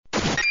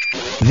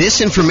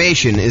This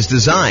information is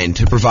designed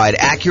to provide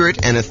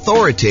accurate and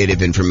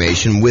authoritative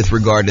information with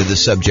regard to the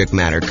subject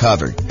matter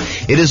covered.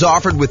 It is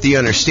offered with the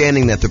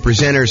understanding that the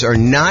presenters are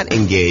not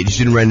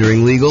engaged in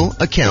rendering legal,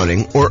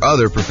 accounting, or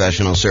other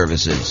professional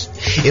services.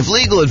 If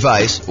legal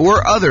advice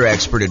or other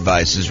expert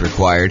advice is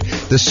required,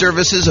 the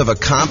services of a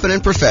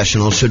competent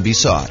professional should be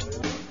sought.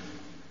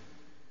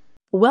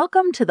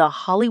 Welcome to the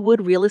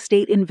Hollywood Real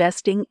Estate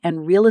Investing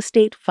and Real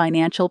Estate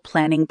Financial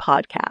Planning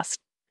Podcast.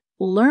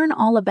 Learn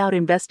all about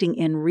investing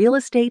in real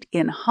estate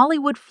in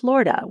Hollywood,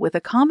 Florida, with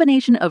a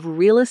combination of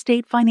real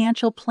estate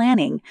financial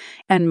planning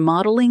and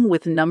modeling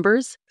with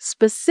numbers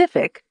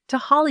specific to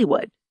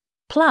Hollywood,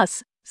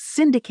 plus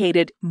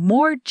syndicated,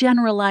 more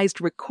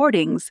generalized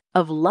recordings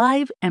of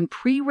live and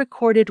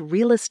pre-recorded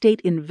real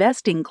estate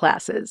investing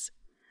classes.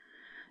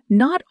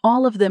 Not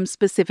all of them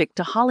specific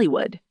to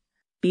Hollywood.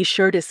 Be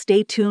sure to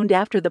stay tuned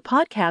after the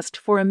podcast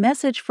for a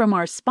message from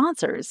our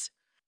sponsors.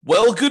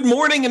 Well, good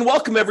morning and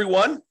welcome,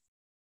 everyone.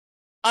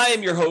 I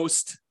am your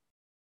host,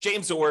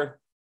 James Orr,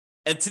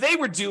 and today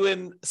we're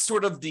doing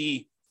sort of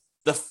the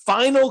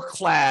final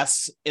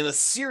class in a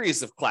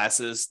series of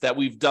classes that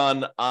we've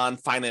done on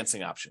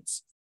financing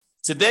options.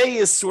 Today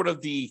is sort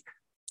of the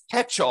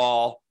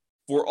catch-all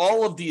for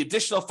all of the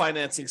additional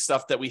financing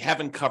stuff that we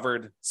haven't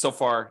covered so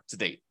far to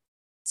date.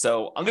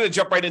 So I'm going to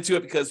jump right into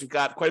it because we've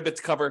got quite a bit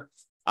to cover,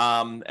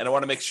 and I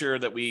want to make sure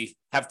that we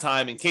have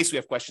time in case we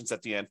have questions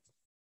at the end.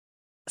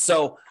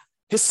 So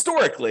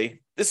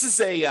historically, this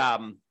is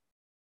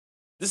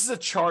a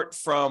chart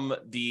from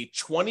the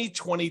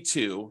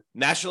 2022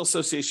 National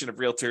Association of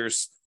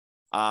Realtors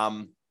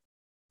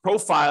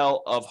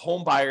profile of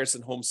home buyers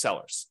and home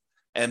sellers.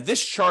 And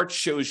this chart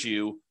shows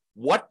you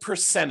what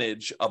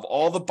percentage of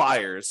all the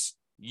buyers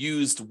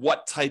used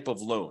what type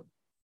of loan.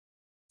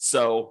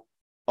 So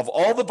of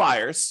all the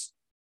buyers,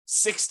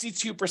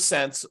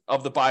 62%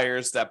 of the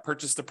buyers that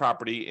purchased the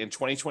property in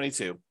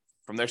 2022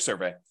 from their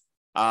survey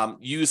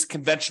used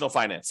conventional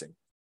financing.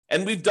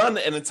 And we've done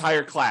an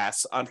entire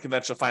class on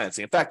conventional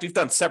financing. In fact, we've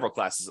done several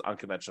classes on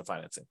conventional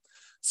financing.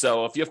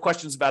 So if you have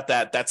questions about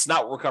that, that's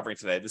not what we're covering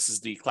today. This is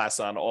the class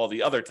on all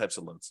the other types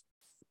of loans.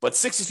 But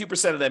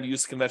 62% of them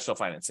use conventional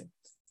financing.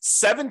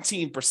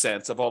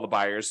 17% of all the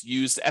buyers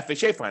used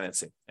FHA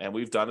financing. And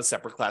we've done a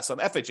separate class on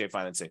FHA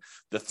financing.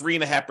 The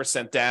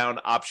 3.5% down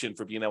option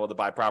for being able to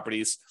buy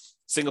properties,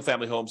 single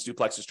family homes,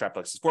 duplexes,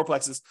 triplexes,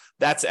 fourplexes,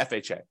 that's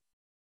FHA.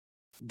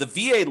 The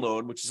VA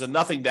loan, which is a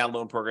nothing down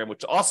loan program,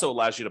 which also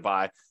allows you to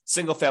buy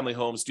single family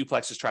homes,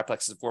 duplexes,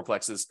 triplexes, and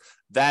fourplexes.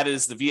 That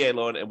is the VA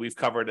loan, and we've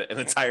covered an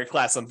entire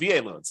class on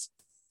VA loans.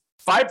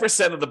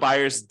 5% of the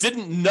buyers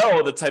didn't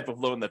know the type of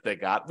loan that they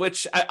got,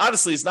 which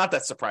honestly is not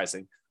that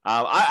surprising.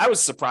 I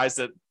was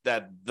surprised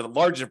that the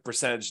larger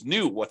percentage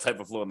knew what type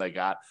of loan they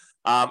got.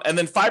 And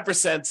then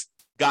 5%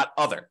 got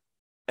other.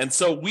 And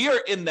so we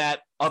are in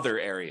that other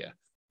area.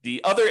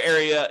 The other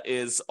area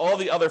is all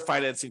the other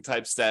financing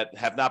types that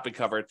have not been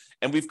covered,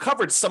 and we've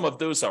covered some of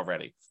those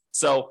already.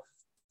 So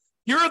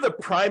here are the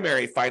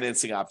primary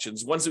financing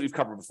options, ones that we've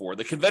covered before.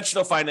 The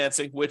conventional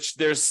financing, which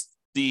there's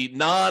the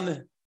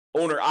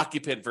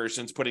non-owner-occupant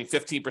versions, putting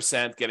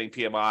 15%, getting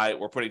PMI,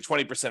 or putting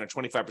 20% or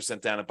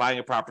 25% down and buying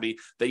a property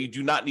that you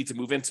do not need to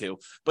move into.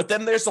 But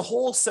then there's a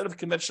whole set of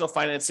conventional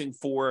financing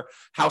for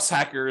house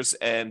hackers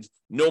and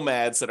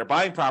nomads that are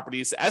buying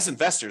properties as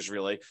investors,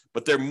 really,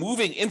 but they're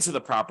moving into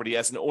the property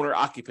as an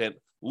owner-occupant,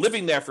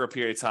 living there for a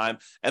period of time,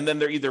 and then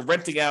they're either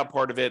renting out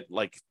part of it,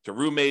 like to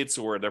roommates,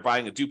 or they're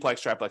buying a duplex,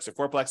 triplex, or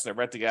fourplex, and they're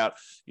renting out,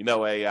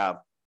 a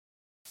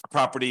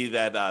property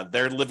that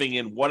they're living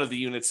in one of the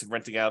units and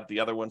renting out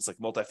the other ones, like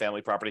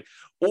multifamily property.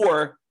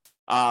 Or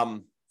I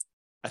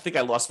think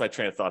I lost my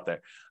train of thought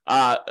there.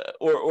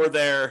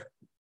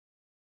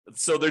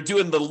 So they're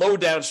doing the low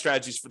down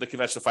strategies for the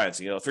conventional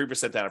financing,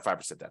 3% down or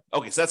 5% down.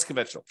 Okay, so that's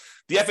conventional.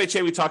 The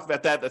FHA, we talked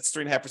about that. That's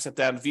 3.5%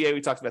 down. VA, we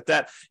talked about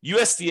that.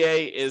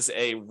 USDA is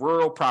a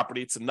rural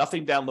property. It's a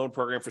nothing down loan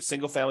program for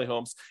single family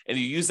homes. And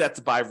you use that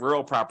to buy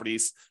rural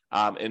properties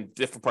in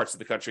different parts of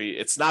the country.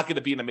 It's not going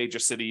to be in a major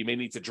city. You may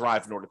need to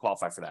drive in order to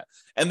qualify for that.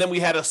 And then we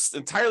had an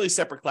entirely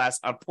separate class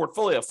on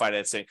portfolio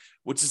financing,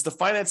 which is the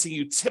financing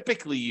you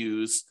typically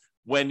use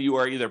when you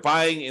are either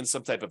buying in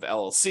some type of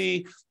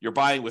LLC, you're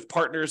buying with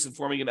partners and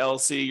forming an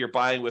LLC, you're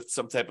buying with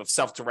some type of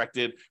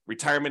self-directed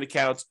retirement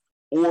account,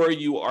 or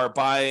you are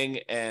buying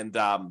and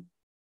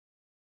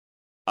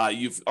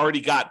you've already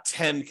got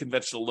 10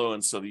 conventional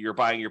loans, so that you're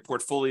buying your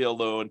portfolio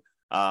loan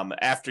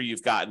after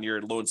you've gotten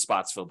your loan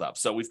spots filled up.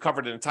 So we've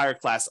covered an entire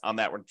class on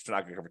that. We're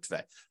not going to cover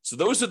today. So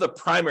those are the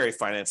primary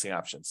financing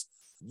options.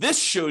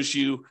 This shows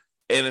you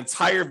an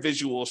entire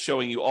visual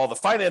showing you all the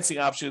financing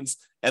options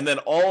and then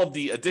all of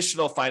the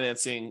additional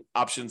financing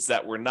options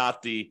that were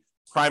not the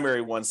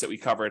primary ones that we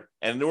covered.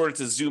 And in order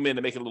to zoom in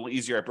and make it a little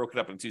easier, I broke it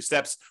up in 2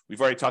 steps.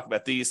 We've already talked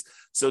about these.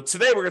 So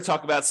today we're going to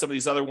talk about some of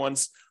these other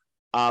ones.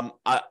 I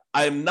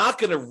am not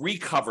going to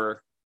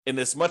recover in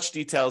as much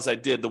detail as I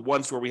did the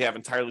ones where we have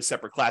entirely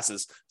separate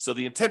classes. So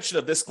the intention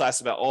of this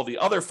class about all the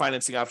other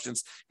financing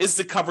options is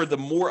to cover the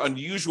more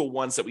unusual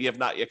ones that we have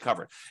not yet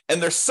covered.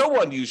 And they're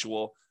so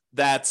unusual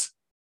that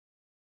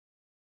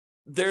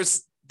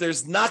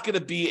there's not going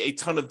to be a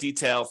ton of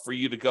detail for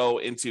you to go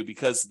into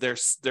because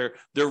they're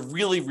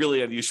really,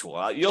 really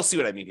unusual. You'll see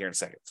what I mean here in a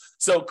second.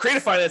 So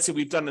creative financing,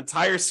 we've done an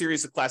entire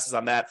series of classes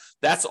on that.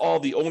 That's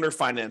all the owner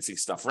financing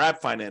stuff, wrap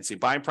financing,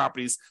 buying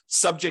properties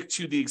subject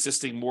to the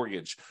existing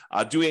mortgage,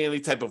 doing any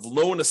type of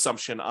loan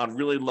assumption on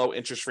really low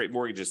interest rate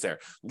mortgages there,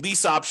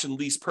 lease option,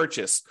 lease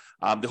purchase,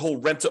 the whole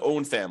rent to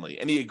own family,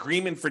 any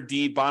agreement for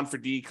deed, bond for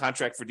deed,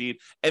 contract for deed,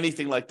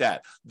 anything like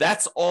that.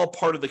 That's all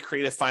part of the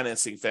creative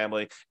financing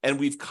family. And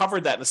we've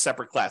covered that in a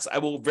separate class. I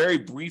will very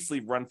briefly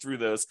run through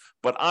those,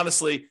 but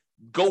honestly,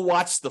 go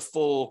watch the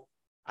full,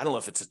 I don't know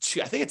if it's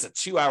I think it's a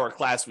 2-hour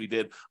class we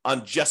did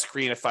on just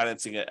creative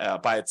financing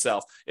by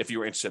itself, if you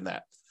were interested in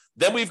that.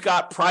 Then we've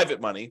got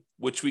private money,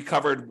 which we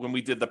covered when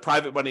we did the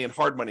private money and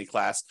hard money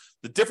class.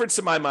 The difference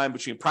in my mind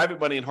between private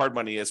money and hard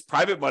money is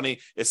private money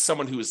is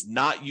someone who is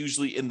not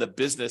usually in the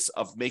business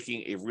of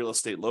making a real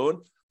estate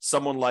loan.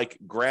 Someone like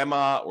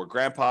grandma or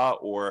grandpa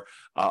or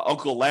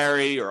Uncle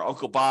Larry or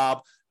Uncle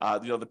Bob,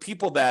 the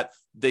people that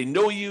they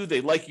know you,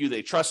 they like you,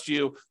 they trust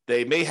you.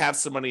 They may have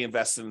some money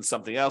invested in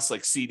something else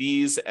like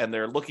CDs, and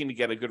they're looking to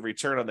get a good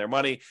return on their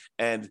money.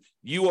 And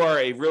you are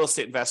a real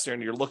estate investor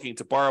and you're looking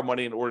to borrow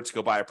money in order to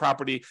go buy a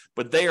property,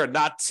 but they are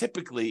not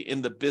typically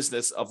in the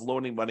business of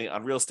loaning money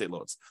on real estate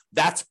loans.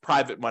 That's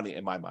private money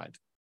in my mind.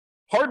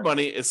 Hard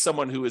money is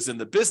someone who is in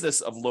the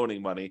business of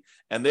loaning money,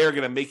 and they're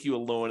going to make you a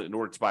loan in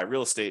order to buy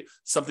real estate,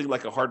 something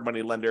like a hard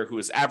money lender who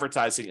is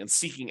advertising and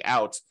seeking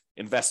out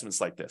investments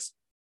like this.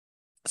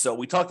 So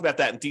we talked about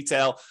that in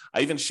detail.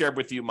 I even shared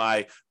with you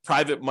my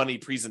private money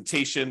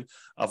presentation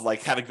of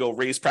like how to go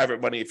raise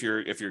private money if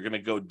you're going to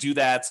go do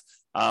that.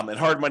 And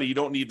hard money, you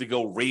don't need to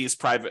go raise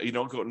private. You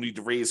don't need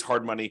to raise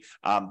hard money.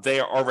 They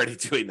are already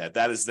doing that.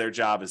 That is their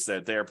job, is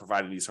that they're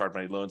providing these hard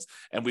money loans.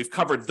 And we've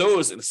covered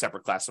those in a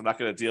separate class. So I'm not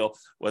going to deal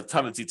with a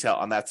ton of detail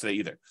on that today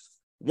either.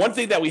 One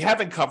thing that we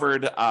haven't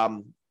covered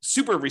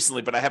super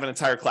recently, but I have an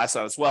entire class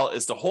on as well,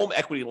 is the home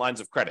equity lines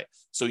of credit.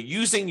 So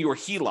using your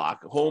HELOC,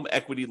 home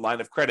equity line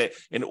of credit,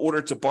 in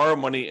order to borrow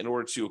money in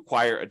order to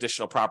acquire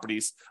additional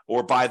properties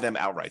or buy them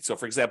outright. So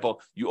for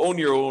example, you own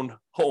your own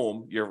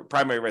home, your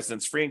primary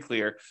residence free and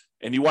clear,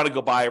 and you want to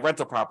go buy a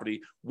rental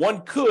property.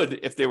 One could,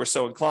 if they were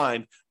so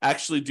inclined,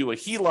 actually do a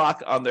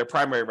HELOC on their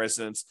primary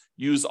residence,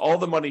 use all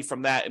the money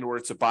from that in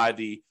order to buy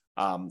the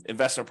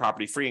investment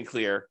property free and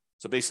clear.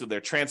 So basically, they're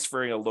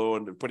transferring a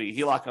loan, they're putting a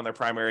HELOC on their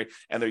primary,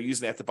 and they're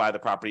using that to buy the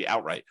property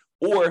outright.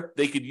 Or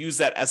they could use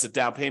that as a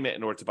down payment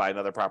in order to buy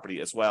another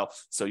property as well.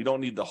 So you don't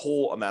need the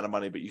whole amount of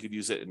money, but you could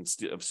use it and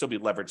still be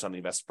leveraged on the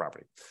invested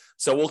property.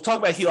 So we'll talk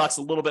about HELOCs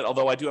a little bit,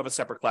 although I do have a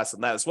separate class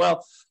on that as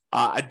well.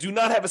 I do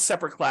not have a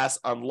separate class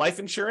on life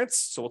insurance,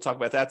 so we'll talk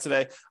about that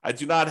today. I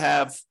do not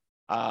have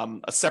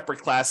a separate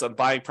class on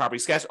buying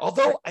properties cash,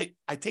 although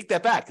I take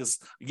that back, because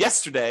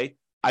yesterday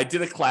I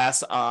did a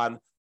class on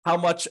how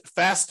much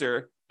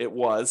faster it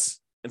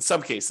was, in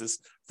some cases,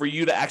 for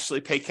you to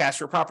actually pay cash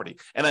for property.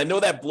 And I know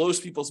that blows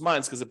people's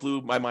minds because it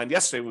blew my mind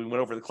yesterday when we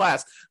went over the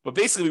class. But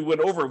basically,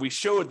 we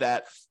showed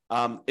that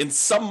in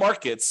some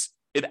markets,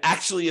 it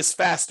actually is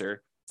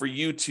faster for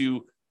you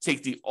to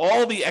take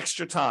all the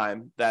extra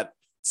time, that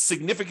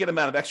significant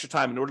amount of extra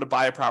time, in order to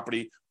buy a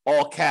property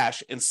all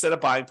cash instead of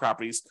buying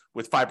properties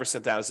with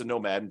 5% down as a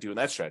nomad and doing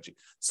that strategy.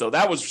 So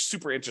that was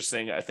super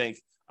interesting, I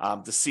think,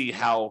 to see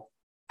how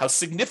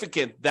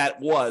significant that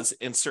was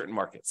in certain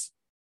markets.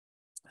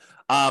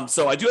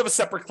 So I do have a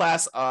separate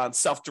class on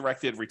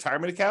self-directed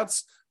retirement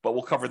accounts, but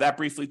we'll cover that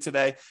briefly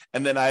today.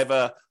 And then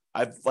I've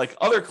like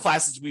other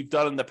classes we've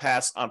done in the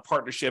past on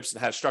partnerships and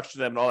how to structure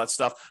them and all that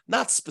stuff,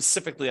 not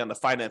specifically on the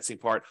financing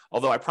part,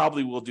 although I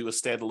probably will do a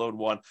standalone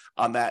one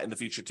on that in the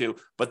future too.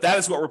 But that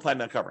is what we're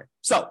planning on covering.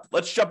 So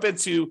let's jump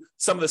into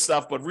some of this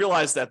stuff, but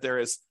realize that there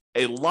is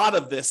a lot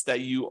of this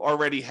that you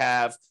already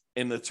have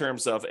in the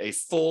terms of a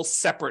full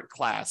separate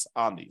class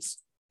on these.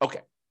 Okay.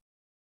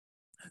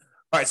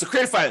 All right, so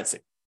creative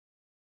financing.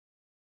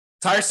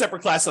 Entire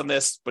separate class on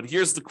this, but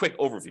here's the quick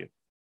overview.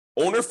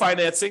 Owner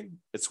financing,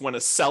 it's when a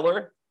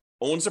seller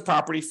owns a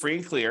property free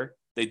and clear,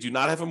 they do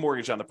not have a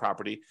mortgage on the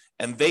property,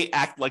 and they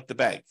act like the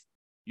bank.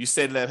 You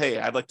say to them, hey,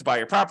 I'd like to buy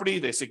your property.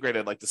 They say, great,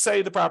 I'd like to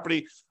sell the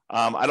property.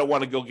 I don't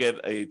want to go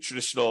get a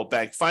traditional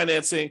bank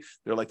financing.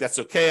 They're like, that's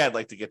okay. I'd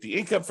like to get the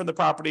income from the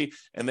property.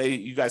 And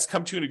you guys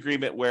come to an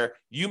agreement where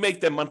you make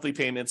them monthly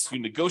payments, you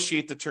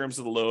negotiate the terms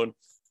of the loan,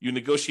 you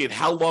negotiate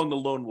how long the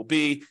loan will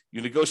be.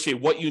 You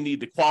negotiate what you need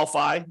to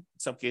qualify. In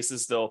some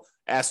cases, they'll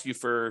ask you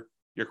for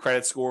your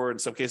credit score. In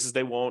some cases,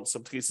 they won't.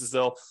 Some cases,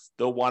 they'll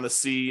want to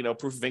see,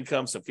 proof of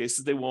income. Some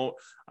cases, they won't.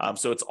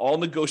 So it's all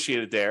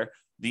negotiated there.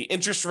 The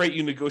interest rate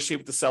you negotiate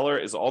with the seller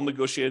is all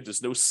negotiated.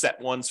 There's no set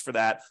ones for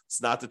that.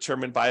 It's not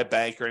determined by a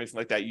bank or anything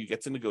like that. You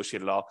get to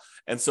negotiate it all.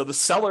 And so the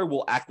seller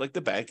will act like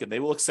the bank, and they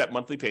will accept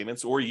monthly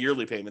payments or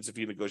yearly payments if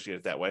you negotiate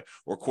it that way,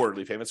 or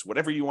quarterly payments,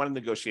 whatever you want to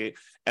negotiate.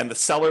 And the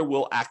seller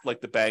will act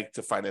like the bank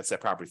to finance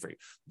that property for you.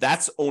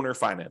 That's owner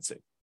financing.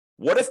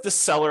 What if the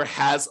seller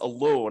has a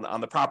loan on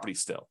the property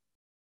still?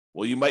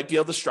 Well, you might be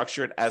able to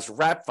structure it as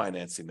wrap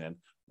financing then,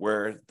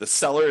 where the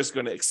seller is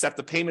going to accept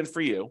the payment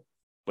for you.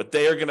 but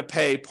they are going to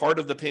pay part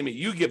of the payment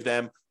you give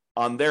them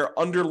on their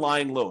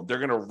underlying loan. They're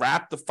going to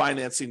wrap the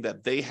financing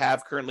that they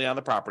have currently on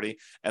the property,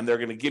 and they're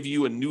going to give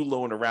you a new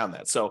loan around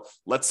that. So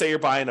let's say you're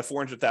buying a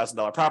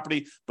 $400,000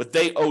 property, but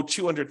they owe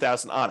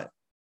 $200,000 on it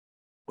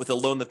with a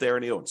loan that they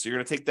already own. So you're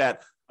going to take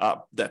that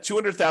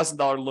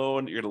 $200,000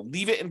 loan, you're going to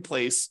leave it in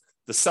place.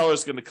 The seller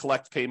is going to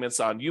collect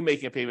payments on you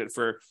making a payment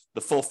for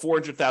the full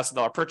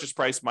 $400,000 purchase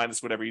price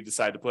minus whatever you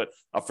decide to put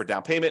up for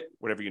down payment,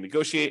 whatever you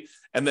negotiate.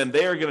 And then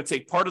they are going to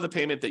take part of the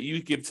payment that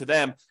you give to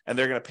them, and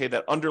they're going to pay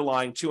that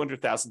underlying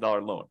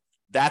 $200,000 loan.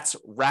 That's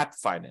wrap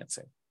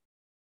financing.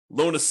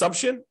 Loan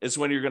assumption is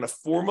when you're going to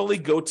formally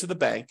go to the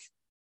bank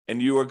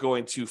and you are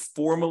going to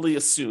formally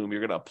assume,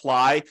 you're going to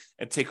apply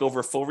and take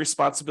over full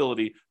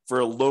responsibility for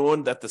a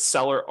loan that the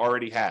seller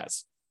already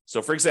has.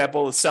 So, for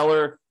example, the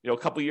seller, a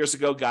couple of years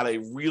ago got a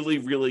really,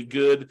 really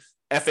good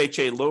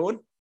FHA loan,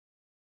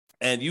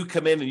 and you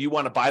come in and you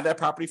want to buy that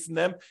property from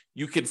them.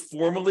 You can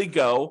formally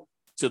go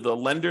to the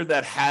lender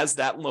that has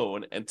that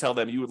loan and tell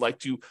them you would like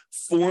to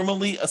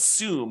formally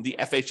assume the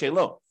FHA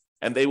loan,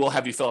 and they will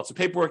have you fill out some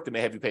paperwork. They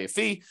may have you pay a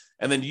fee,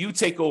 and then you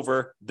take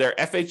over their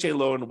FHA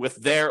loan with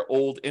their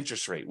old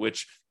interest rate,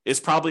 which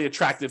is probably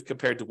attractive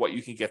compared to what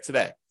you can get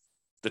today.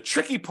 The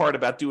tricky part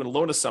about doing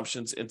loan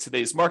assumptions in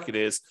today's market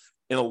is,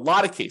 in a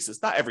lot of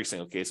cases, not every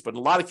single case, but in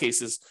a lot of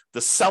cases, the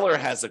seller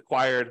has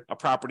acquired a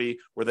property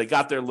where they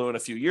got their loan a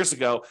few years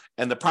ago,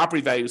 and the property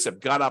values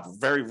have gone up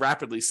very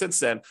rapidly since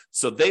then.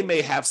 So they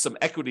may have some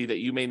equity that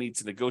you may need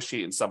to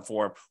negotiate in some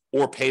form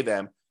or pay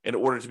them in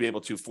order to be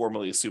able to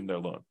formally assume their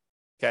loan.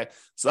 Okay,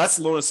 so that's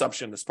the loan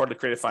assumption. That's part of the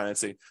creative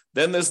financing.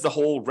 Then there's the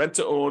whole rent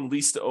to own,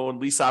 lease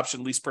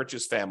option, lease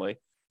purchase family,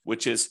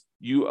 which is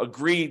you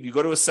agree, you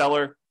go to a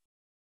seller.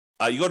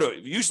 You go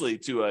usually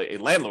to a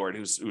landlord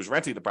who's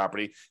renting the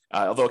property,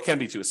 although it can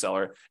be to a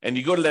seller, and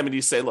you go to them and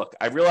you say, look,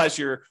 I realize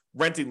you're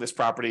renting this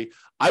property.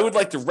 I would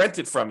like to rent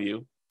it from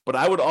you, but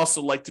I would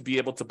also like to be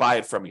able to buy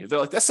it from you. They're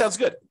like, that sounds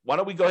good. Why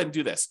don't we go ahead and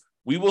do this?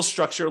 We will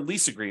structure a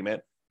lease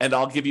agreement, and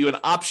I'll give you an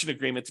option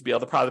agreement to be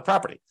able to buy the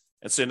property.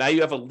 And so now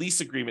you have a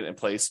lease agreement in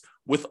place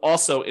with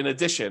also, in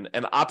addition,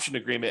 an option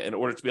agreement in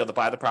order to be able to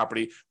buy the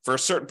property for a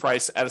certain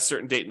price at a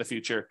certain date in the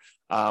future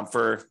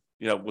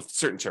with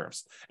certain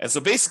terms. And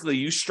so basically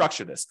you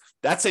structure this.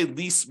 That's a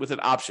lease with an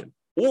option.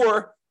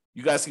 Or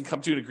you guys can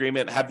come to an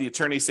agreement, have the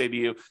attorney say to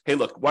you, hey,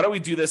 look, why don't we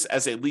do this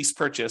as a lease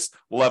purchase?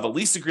 We'll have a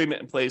lease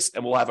agreement in place,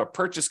 and we'll have a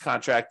purchase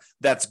contract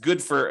that's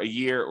good for a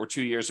year or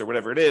 2 years or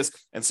whatever it is.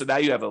 And so now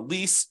you have a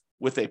lease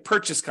with a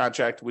purchase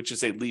contract, which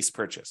is a lease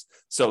purchase.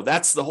 So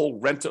that's the whole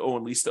rent to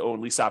own, lease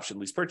option,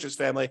 lease purchase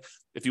family,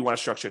 if you want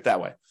to structure it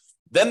that way.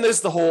 Then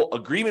there's the whole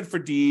agreement for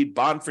deed,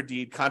 bond for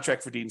deed,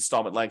 contract for deed,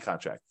 installment land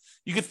contract.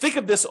 You could think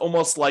of this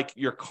almost like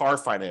your car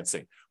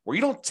financing, where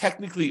you don't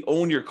technically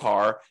own your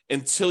car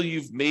until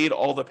you've made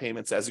all the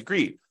payments as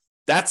agreed.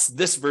 That's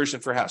this version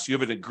for house. You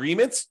have an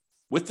agreement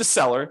with the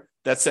seller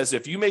that says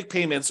if you make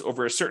payments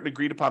over a certain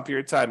agreed upon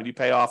period of time and you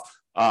pay off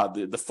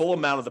the full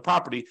amount of the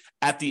property,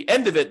 at the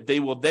end of it,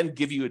 they will then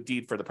give you a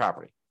deed for the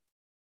property.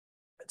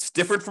 It's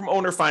different from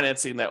owner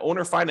financing. That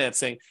owner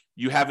financing,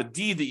 you have a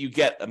deed that you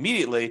get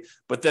immediately,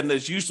 but then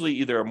there's usually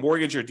either a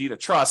mortgage or deed of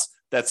trust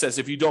that says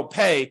if you don't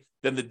pay,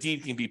 then the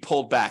deed can be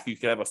pulled back. You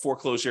can have a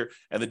foreclosure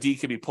and the deed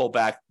can be pulled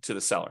back to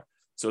the seller.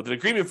 So with an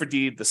agreement for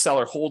deed, the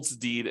seller holds the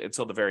deed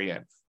until the very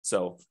end.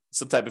 So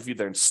some type of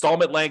either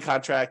installment land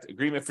contract,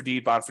 agreement for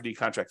deed, bond for deed,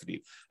 contract for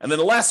deed. And then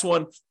the last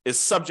one is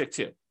subject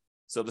to.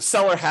 So the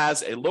seller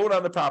has a loan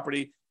on the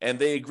property and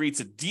they agree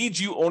to deed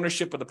you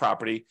ownership of the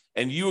property,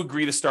 and you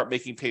agree to start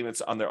making payments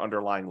on their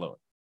underlying loan.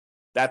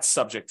 That's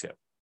subject to.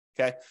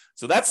 Okay,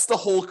 so that's the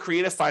whole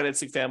creative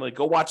financing family.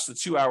 Go watch the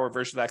 2-hour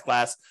version of that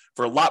class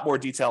for a lot more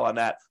detail on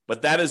that.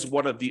 But that is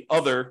one of the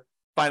other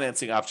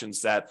financing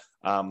options that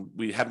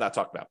we have not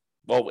talked about.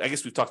 Well, I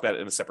guess we've talked about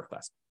it in a separate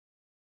class.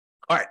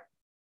 All right,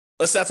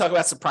 let's now talk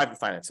about some private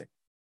financing.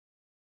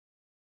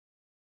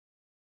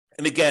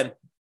 And again,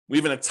 we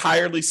have an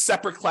entirely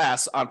separate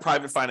class on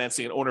private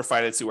financing and owner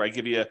financing where I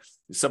give you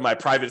some of my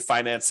private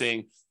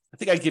financing. I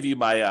think I give you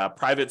my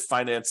private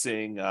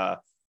financing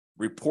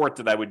report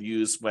that I would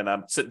use when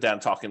I'm sitting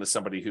down talking to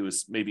somebody who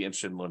is maybe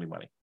interested in loaning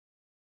money.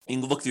 You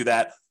can look through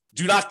that.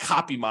 Do not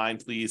copy mine,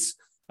 please.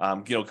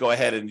 Go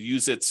ahead and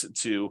use it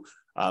to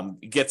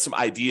get some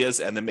ideas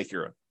and then make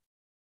your own.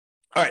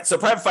 All right, so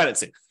private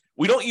financing.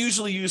 We don't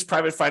usually use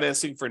private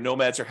financing for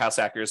nomads or house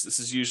hackers. This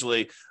is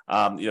usually,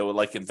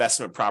 like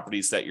investment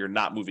properties that you're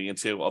not moving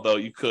into, although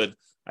you could,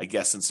 I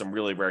guess, in some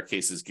really rare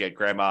cases, get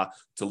grandma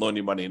to loan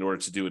you money in order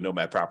to do a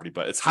nomad property,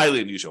 but it's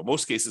highly unusual.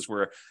 Most cases,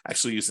 we're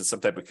actually using some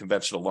type of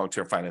conventional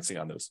long-term financing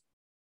on those.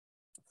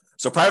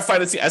 So private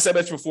financing, as I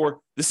mentioned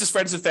before, this is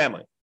friends and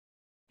family.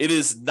 It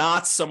is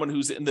not someone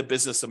who's in the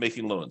business of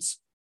making loans.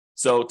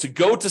 So to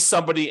go to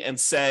somebody and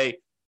say,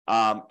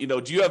 do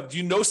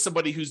you know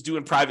somebody who's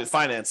doing private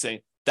financing?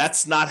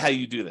 That's not how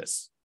you do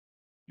this.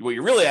 What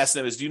you're really asking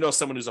them is, do you know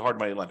someone who's a hard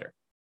money lender?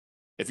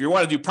 If you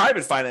want to do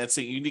private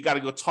financing, you got to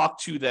go talk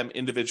to them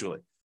individually.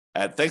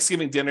 At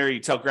Thanksgiving dinner, you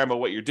tell grandma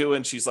what you're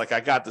doing. She's like, I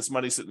got this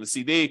money sitting in the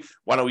CD.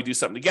 Why don't we do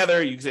something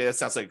together? You can say, that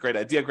sounds like a great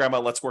idea, grandma.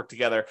 Let's work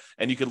together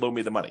and you can loan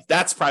me the money.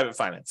 That's private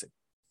financing.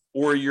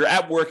 Or you're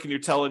at work and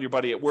you're telling your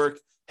buddy at work,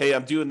 hey,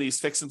 I'm doing these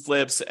fix and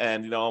flips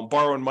and, I'm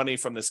borrowing money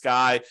from this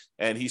guy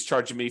and he's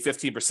charging me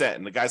 15%.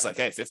 And the guy's like,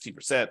 hey,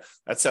 15%,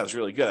 that sounds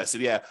really good. I said,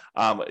 yeah.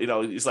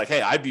 He's like,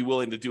 hey, I'd be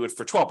willing to do it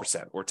for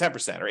 12% or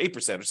 10% or 8%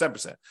 or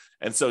 7%.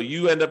 And so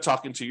you end up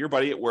talking to your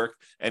buddy at work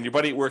and your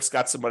buddy at work's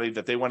got some money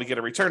that they want to get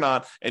a return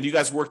on. And you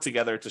guys work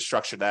together to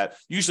structure that,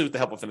 usually with the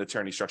help of an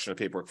attorney structuring the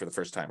paperwork for the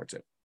first time or two.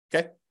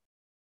 Okay.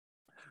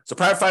 So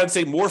private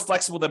financing, more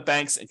flexible than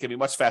banks and can be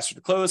much faster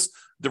to close.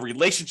 The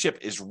relationship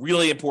is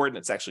really important.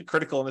 It's actually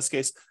critical in this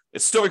case.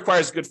 It still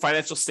requires a good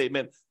financial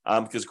statement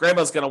because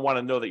grandma's going to want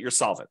to know that you're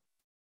solvent,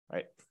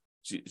 right?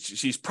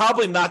 She's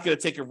probably not going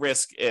to take a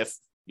risk if,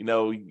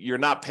 you're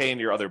not paying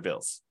your other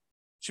bills.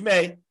 She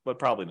may, but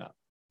probably not.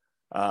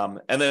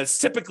 And then it's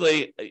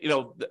typically,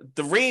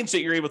 the range that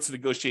you're able to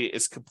negotiate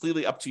is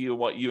completely up to you,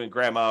 what you and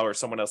grandma or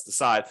someone else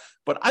decide.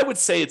 But I would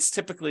say it's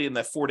typically in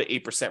the 4 to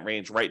 8%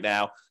 range right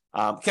now.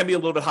 Can be a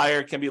little bit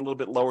higher, can be a little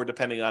bit lower,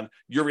 depending on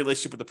your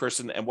relationship with the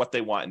person and what they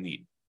want and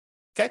need.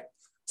 Okay,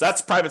 so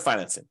that's private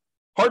financing.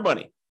 Hard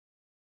money,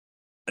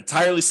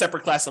 entirely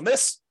separate class on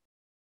this.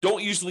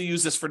 Don't usually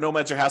use this for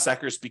nomads or house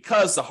hackers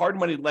because the hard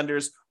money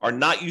lenders are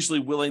not usually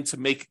willing to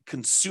make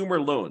consumer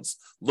loans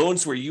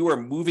where you are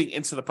moving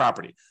into the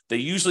property. They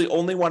usually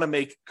only want to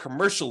make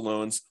commercial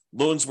loans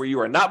where you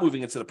are not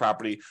moving into the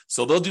property.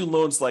 So they'll do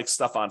loans like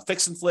stuff on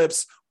fix and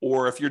flips,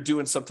 or if you're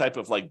doing some type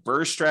of like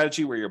BRRRR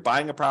strategy where you're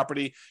buying a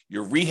property,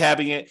 you're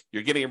rehabbing it,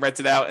 you're getting it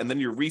rented out, and then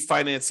you're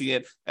refinancing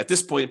it at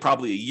this point,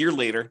 probably a year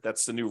later.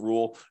 That's the new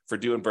rule for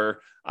doing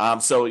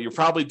BRRRR. So you're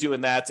probably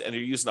doing that and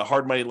you're using a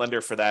hard money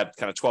lender for that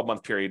kind of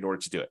 12-month period in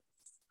order to do it.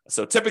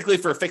 So typically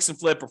for a fix and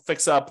flip or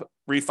fix up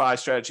refi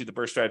strategy, the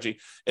BRRRR strategy,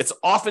 it's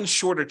often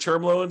shorter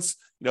term loans.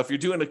 If you're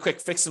doing a quick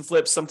fix and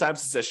flip,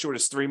 sometimes it's as short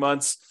as 3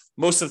 months.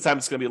 Most of the time,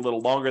 it's going to be a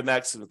little longer than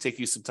that, so it'll take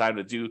you some time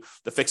to do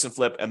the fix and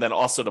flip and then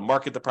also to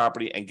market the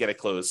property and get it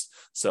closed.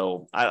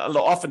 So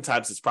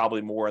oftentimes, it's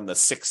probably more in the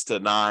 6 to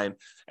 9.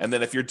 And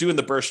then if you're doing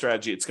the BRRRR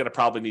strategy, it's going to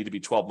probably need to be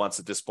 12 months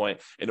at this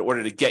point in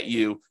order to get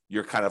you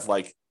your kind of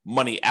like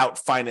money out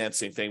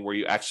financing thing where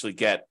you actually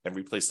get and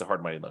replace the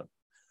hard money loan.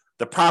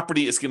 The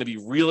property is going to be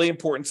really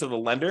important to the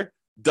lender.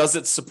 Does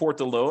it support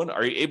the loan?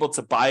 Are you able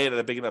to buy it at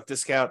a big enough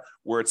discount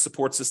where it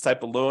supports this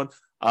type of loan?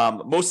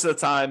 Most of the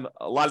time,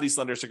 a lot of these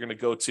lenders are going to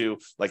go to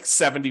like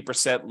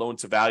 70%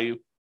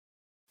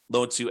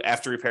 loan to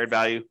after repaired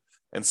value.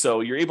 And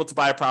so you're able to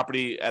buy a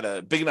property at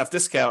a big enough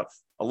discount.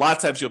 A lot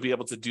of times you'll be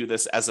able to do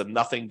this as a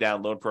nothing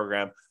down loan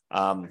program.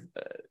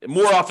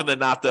 More often than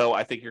not, though,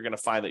 I think you're going to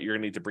find that you're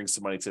going to need to bring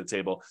some money to the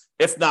table,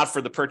 if not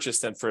for the purchase,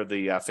 then for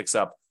the fix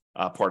up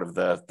part of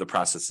the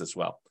process as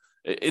well.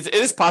 It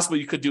is possible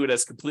you could do it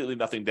as completely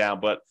nothing down,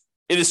 but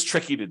it is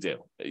tricky to do.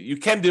 You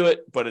can do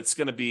it, but it's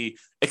going to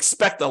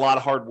expect a lot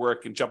of hard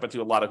work and jump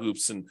into a lot of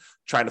hoops and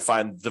trying to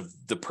find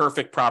the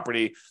perfect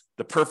property,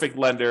 the perfect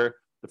lender,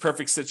 the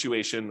perfect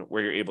situation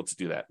where you're able to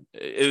do that.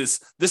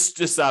 This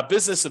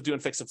business of doing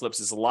fix and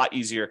flips is a lot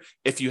easier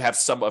if you have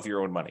some of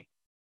your own money.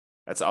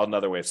 That's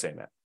another way of saying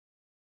that.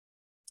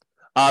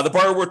 The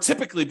borrower will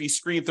typically be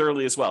screened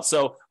thoroughly as well.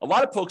 So a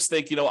lot of folks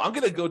think, I'm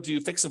going to go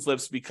do fix and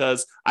flips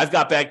because I've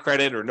got bad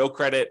credit or no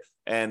credit.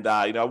 And,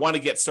 I want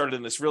to get started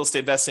in this real estate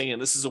investing.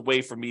 And this is a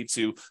way for me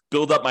to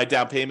build up my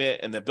down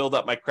payment and then build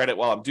up my credit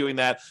while I'm doing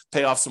that,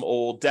 pay off some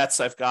old debts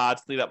I've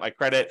got, clean up my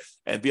credit,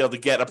 and be able to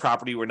get a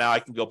property where now I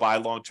can go buy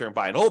long-term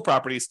buy and hold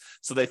properties.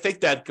 So they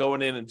think that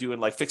going in and doing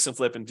like fix and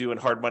flip and doing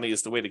hard money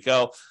is the way to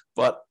go.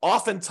 But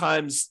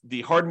oftentimes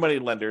the hard money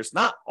lenders,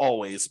 not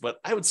always, but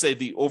I would say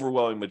the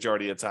overwhelming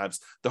majority of times,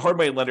 the hard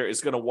money lender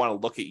is going to want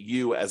to look at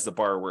you as the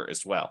borrower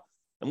as well.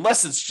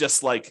 Unless it's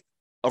just like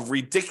a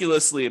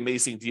ridiculously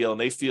amazing deal and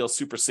they feel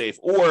super safe,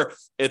 or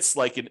it's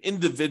like an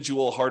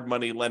individual hard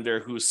money lender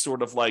who's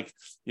sort of like,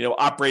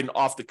 operating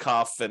off the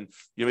cuff and,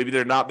 maybe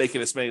they're not making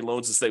as many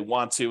loans as they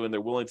want to, and they're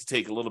willing to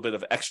take a little bit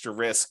of extra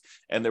risk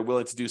and they're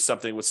willing to do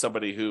something with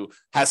somebody who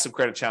has some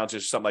credit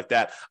challenges or something like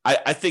that.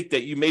 I think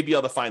that you may be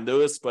able to find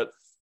those, but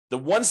the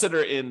ones that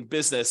are in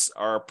business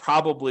are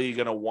probably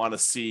going to want to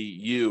see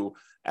you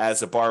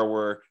as a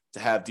borrower to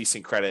have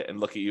decent credit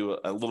and look at you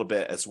a little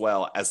bit as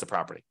well as the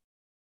property.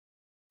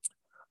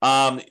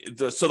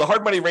 So the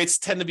hard money rates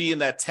tend to be in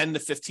that 10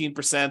 to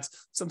 15%,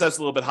 sometimes a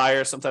little bit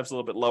higher, sometimes a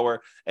little bit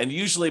lower, and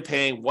usually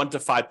paying 1 to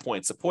 5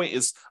 points. A point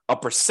is a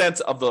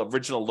percent of the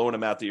original loan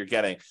amount that you're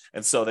getting.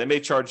 And so they may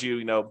charge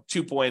you,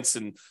 2 points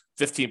and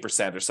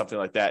 15% or something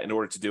like that in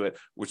order to do it,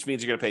 which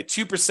means you're going to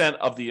pay 2%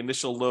 of the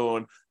initial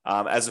loan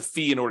as a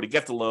fee in order to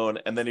get the loan.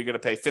 And then you're going to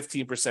pay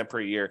 15% per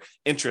year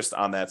interest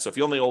on that. So if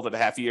you only hold it a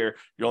half year,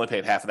 you're only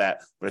paying half of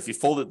that. But if you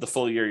fold it the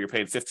full year, you're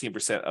paying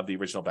 15% of the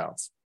original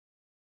balance.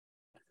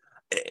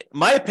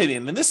 My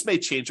opinion, and this may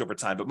change over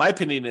time, but my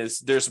opinion is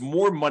there's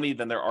more money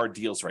than there are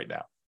deals right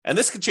now. And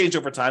this could change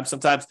over time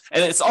sometimes.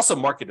 And it's also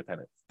market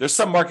dependent. There's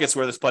some markets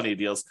where there's plenty of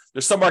deals.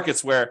 There's some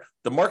markets where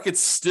the market's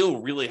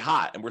still really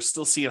hot and we're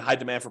still seeing high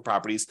demand for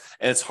properties.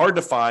 And it's hard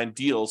to find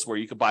deals where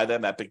you can buy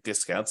them at big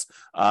discounts,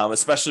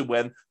 especially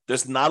when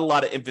there's not a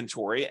lot of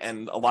inventory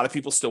and a lot of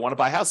people still want to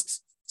buy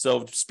houses.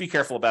 So just be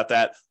careful about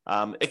that.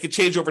 It could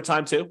change over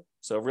time too.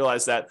 So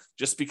realize that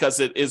just because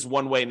it is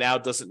one way now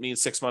doesn't mean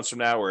 6 months from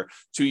now or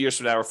 2 years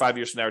from now or 5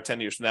 years from now or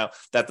 10 years from now,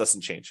 that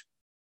doesn't change.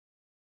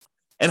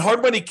 And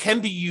hard money can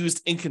be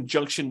used in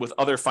conjunction with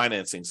other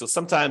financing. So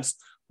sometimes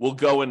we'll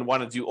go and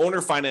want to do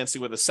owner financing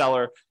with a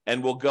seller,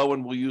 and we'll go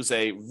and we'll use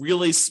a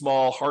really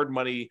small hard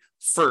money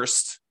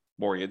first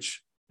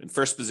mortgage in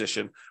first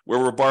position, where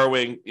we're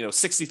borrowing,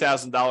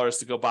 $60,000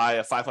 to go buy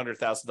a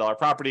 $500,000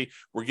 property.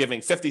 We're giving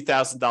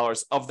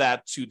 $50,000 of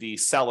that to the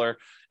seller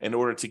in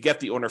order to get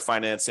the owner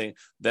financing.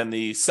 Then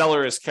the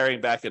seller is carrying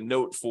back a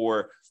note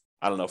for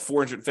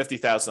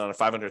 $450,000 on a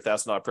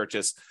 $500,000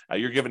 purchase.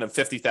 You're giving them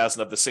 $50,000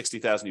 of the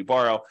 $60,000 you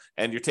borrow,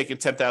 and you're taking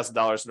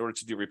 $10,000 in order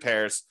to do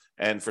repairs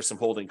and for some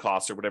holding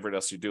costs or whatever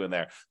else you're doing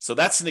there. So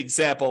that's an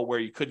example where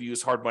you could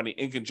use hard money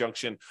in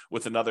conjunction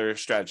with another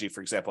strategy, for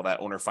example, that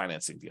owner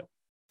financing deal.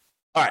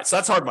 All right, so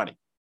that's hard money.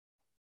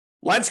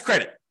 Lines of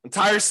credit,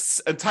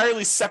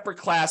 entirely separate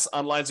class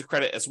on lines of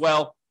credit as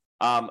well.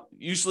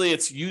 Usually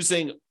it's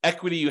using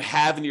equity you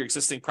have in your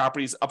existing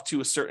properties up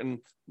to a certain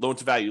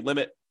loan-to-value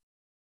limit.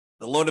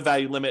 The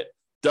loan-to-value limit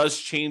does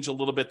change a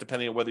little bit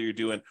depending on whether you're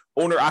doing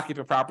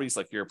owner-occupant properties,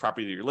 like your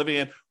property that you're living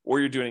in, or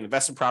you're doing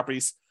investment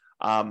properties.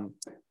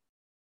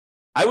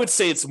 I would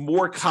say it's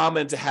more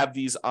common to have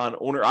these on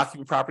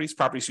owner-occupant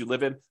properties you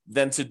live in,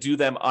 than to do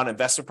them on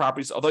investment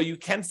properties, although you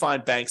can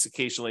find banks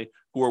occasionally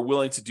who are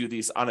willing to do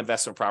these on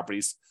investment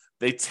properties.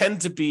 They tend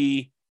to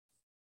be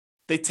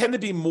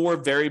more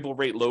variable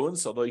rate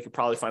loans, although you could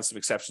probably find some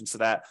exceptions to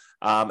that.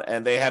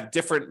 And they have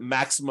different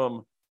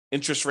maximum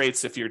interest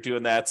rates if you're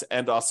doing that,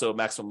 and also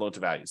maximum loan to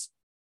values.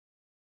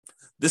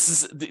 This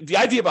is the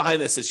idea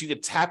behind this is you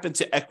could tap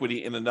into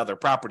equity in another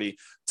property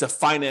to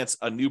finance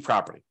a new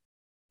property.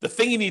 The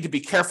thing you need to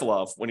be careful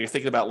of when you're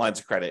thinking about lines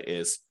of credit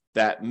is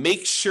that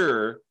make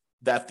sure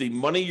that the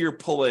money you're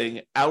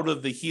pulling out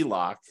of the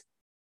HELOC,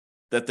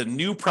 that the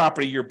new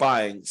property you're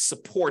buying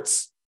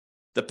supports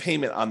the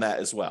payment on that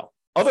as well.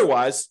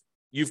 Otherwise,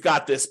 you've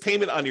got this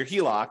payment on your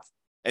HELOC,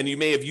 and you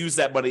may have used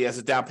that money as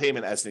a down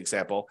payment, as an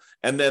example,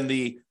 and then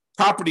the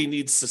property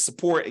needs to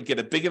support and get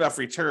a big enough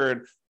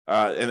return,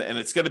 and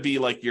it's going to be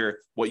like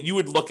what you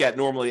would look at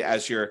normally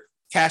as your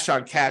cash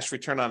on cash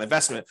return on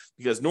investment,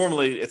 because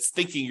normally it's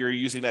thinking you're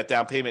using that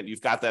down payment,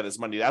 you've got that as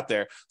money out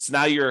there. So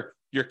now your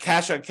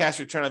cash on cash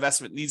return on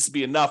investment needs to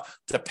be enough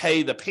to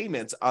pay the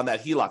payments on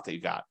that HELOC that you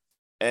got.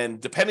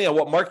 And depending on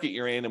what market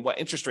you're in and what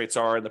interest rates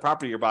are in the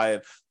property you're buying,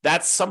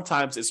 that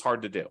sometimes is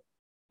hard to do.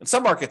 In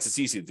some markets, it's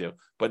easy to do,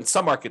 but in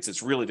some markets,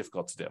 it's really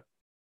difficult to do.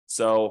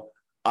 So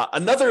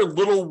another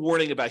little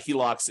warning about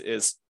HELOCs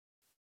is,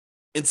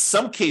 in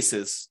some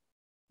cases,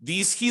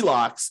 these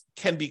HELOCs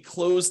can be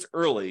closed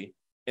early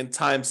in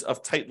times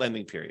of tight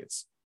lending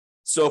periods.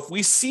 So if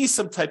we see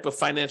some type of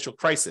financial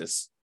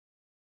crisis,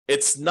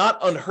 it's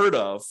not unheard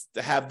of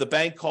to have the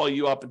bank call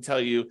you up and tell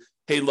you,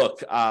 hey,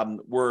 look,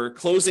 we're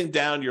closing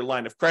down your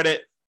line of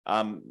credit.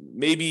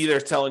 Maybe they're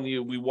telling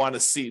you we want to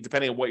see,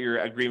 depending on what your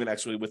agreement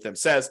actually with them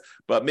says,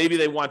 but maybe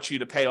they want you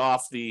to pay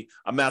off the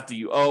amount that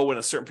you owe in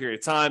a certain period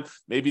of time.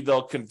 Maybe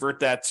they'll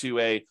convert that to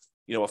a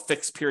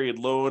fixed period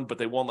loan, but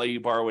they won't let you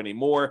borrow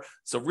anymore.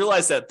 So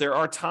realize that there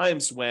are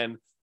times when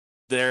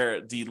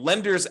the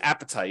lender's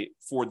appetite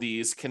for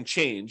these can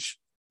change,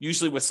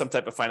 usually with some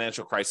type of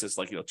financial crisis,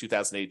 like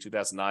 2008,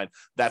 2009,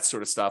 that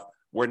sort of stuff,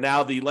 where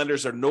now the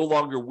lenders are no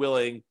longer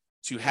willing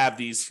to have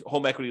these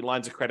home equity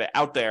lines of credit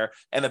out there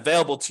and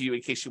available to you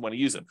in case you want to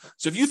use them.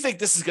 So if you think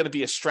this is going to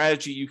be a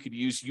strategy you could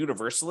use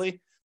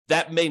universally,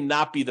 that may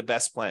not be the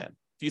best plan.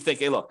 If you think,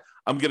 hey, look,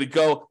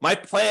 my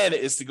plan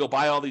is to go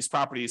buy all these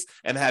properties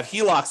and have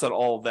HELOCs on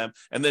all of them,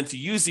 and then to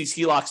use these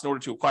HELOCs in order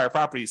to acquire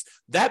properties,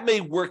 that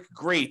may work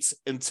great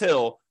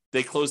until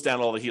they close down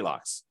all the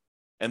HELOCs.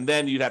 And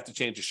then you'd have to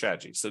change your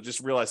strategy. So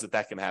just realize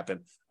that can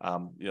happen,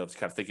 kind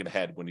of thinking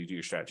ahead when you do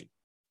your strategy.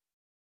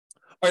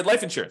 All right,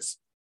 life insurance.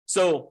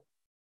 So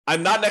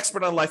I'm not an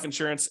expert on life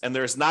insurance, and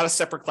there's not a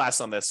separate class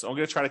on this. So I'm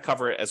going to try to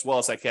cover it as well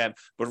as I can,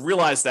 but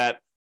realize that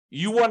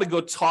you want to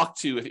go talk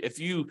to, if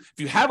you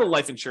have a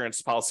life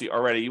insurance policy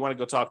already, you want to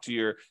go talk to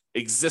your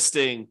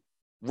existing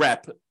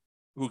rep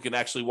who can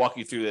actually walk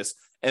you through this.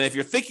 And if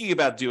you're thinking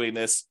about doing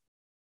this,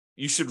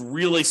 you should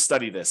really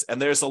study this. And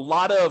there's a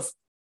lot of,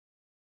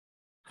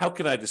 how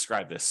can I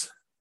describe this?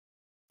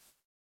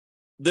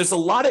 There's a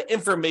lot of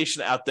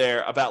information out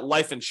there about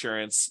life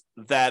insurance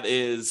that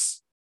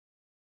is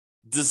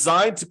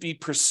designed to be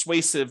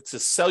persuasive to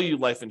sell you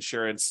life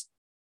insurance,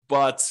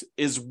 but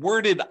is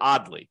worded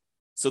oddly.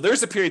 So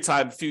there's a period of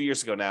time a few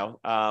years ago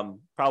now,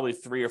 probably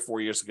 3 or 4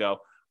 years ago,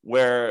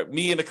 where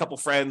me and a couple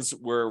friends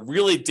were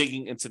really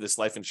digging into this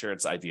life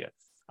insurance idea.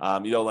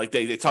 Like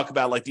they talk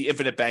about like the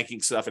infinite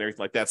banking stuff and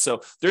everything like that.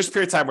 So there's a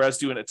period of time where I was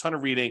doing a ton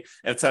of reading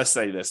and a ton of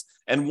study this.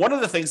 And one of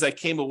the things I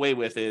came away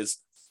with is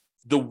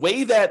the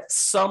way that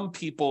some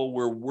people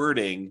were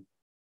wording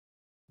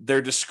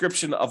their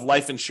description of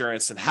life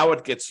insurance and how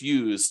it gets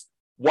used,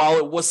 while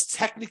it was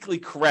technically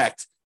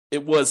correct,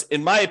 it was,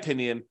 in my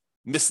opinion,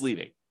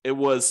 misleading. It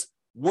was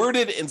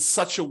worded in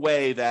such a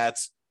way that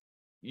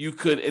you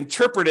could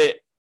interpret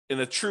it in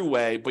a true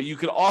way, but you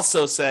could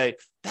also say,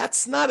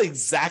 that's not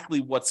exactly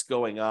what's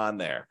going on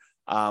there.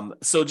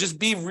 So just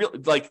be real,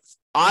 like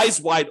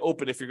eyes wide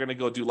open if you're going to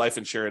go do life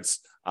insurance.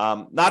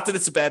 Not that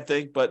it's a bad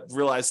thing, but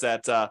realize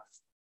that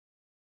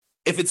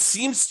if it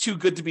seems too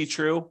good to be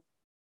true,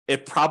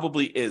 it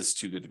probably is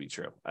too good to be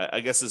true. I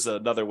guess is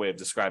another way of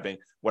describing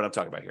what I'm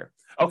talking about here.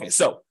 Okay,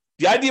 so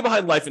the idea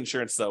behind life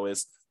insurance, though,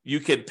 is you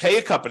could pay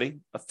a company,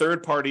 a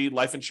third-party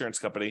life insurance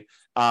company,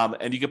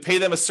 and you can pay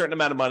them a certain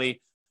amount of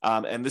money.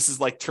 And this is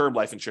like term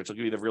life insurance. I'll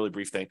give you the really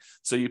brief thing.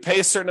 So you pay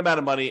a certain amount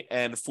of money,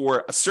 and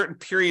for a certain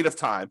period of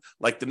time,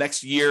 like the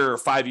next year or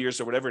 5 years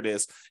or whatever it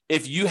is,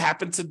 if you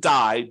happen to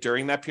die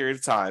during that period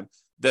of time,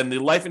 then the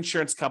life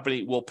insurance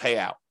company will pay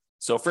out.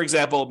 So, for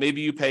example,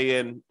 maybe you pay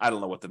in, I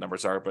don't know what the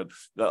numbers are, but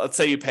let's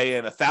say you pay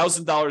in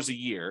 $1,000 a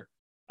year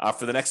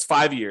for the next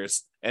 5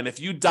 years. And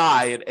if you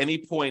die at any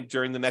point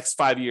during the next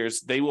 5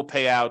 years, they will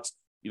pay out,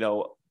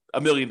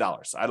 $1 million.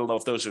 I don't know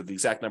if those are the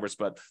exact numbers,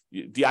 but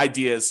the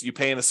idea is you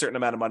pay in a certain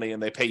amount of money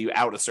and they pay you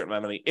out a certain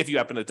amount of money if you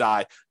happen to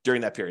die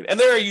during that period. And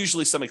there are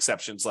usually some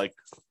exceptions, like,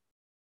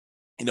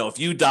 if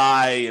you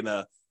die in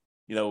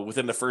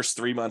within the first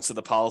 3 months of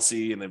the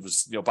policy and it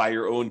was, by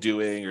your own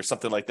doing or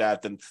something like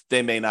that, then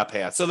they may not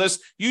pay out. So there's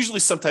usually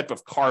some type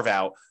of carve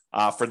out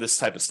for this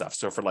type of stuff.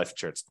 So for life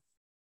insurance.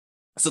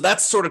 So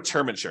that's sort of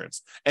term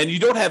insurance, and you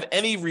don't have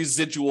any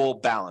residual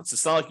balance.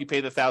 It's not like you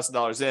pay the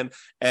 $1,000 in,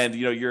 and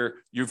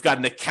you've got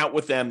an account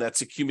with them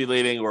that's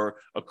accumulating or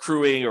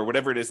accruing or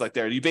whatever it is like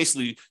there. You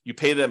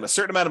pay them a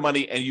certain amount of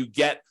money, and you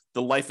get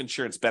the life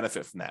insurance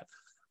benefit from that.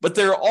 But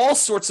there are all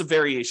sorts of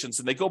variations,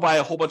 and they go by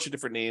a whole bunch of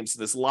different names. And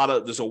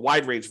there's a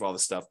wide range of all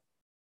this stuff.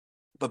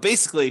 But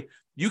basically,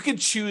 you can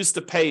choose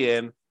to pay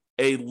in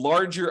a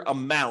larger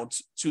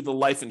amount to the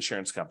life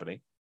insurance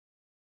company.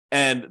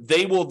 And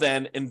they will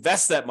then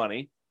invest that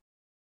money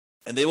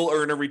and they will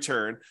earn a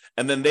return.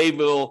 And then they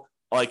will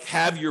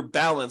have your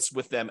balance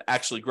with them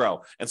actually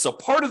grow. And so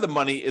part of the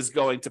money is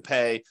going to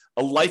pay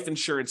a life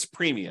insurance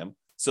premium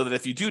so that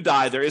if you do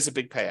die, there is a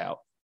big payout.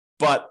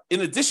 But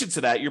in addition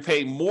to that, you're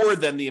paying more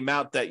than the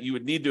amount that you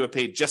would need to have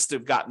paid just to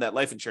have gotten that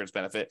life insurance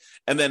benefit.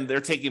 And then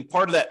they're taking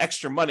part of that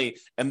extra money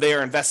and they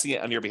are investing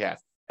it on your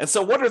behalf. And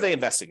so what are they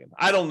investing in?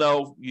 I don't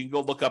know. You can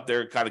go look up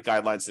their kind of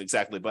guidelines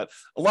exactly, but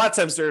a lot of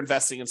times they're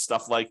investing in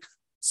stuff like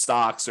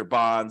stocks or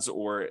bonds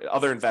or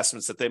other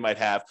investments that they might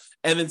have.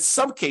 And in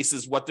some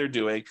cases, what they're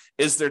doing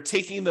is they're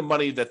taking the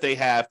money that they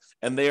have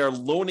and they are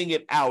loaning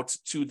it out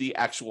to the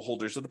actual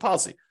holders of the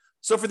policy.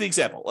 So for the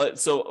example,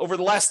 so over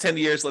the last 10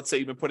 years, let's say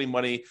you've been putting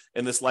money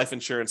in this life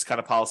insurance kind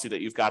of policy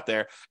that you've got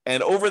there.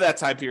 And over that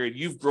time period,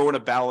 you've grown a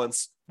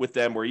balance with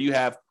them where you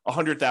have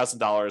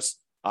 $100,000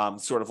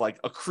 sort of like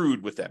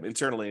accrued with them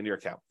internally in your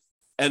account.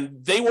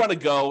 And they want to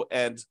go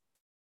and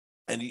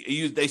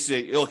they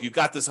say, look, you've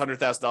got this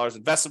 $100,000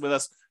 invested with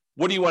us.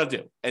 What do you want to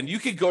do? And you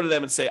could go to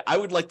them and say, I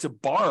would like to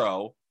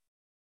borrow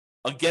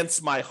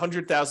against my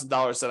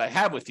 $100,000 that I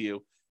have with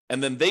you.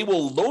 And then they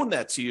will loan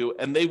that to you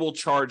and they will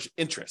charge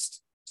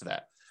interest to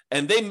that.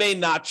 And they may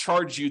not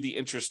charge you the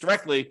interest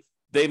directly.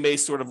 They may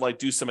sort of like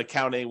do some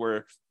accounting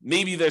where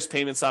maybe there's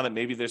payments on it,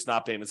 maybe there's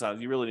not payments on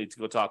it. You really need to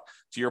go talk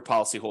to your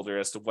policyholder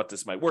as to what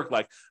this might work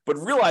like. But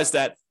realize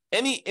that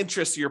any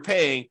interest you're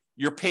paying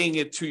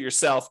it to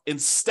yourself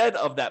instead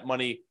of that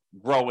money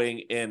growing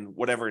in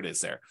whatever it is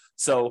there.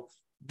 So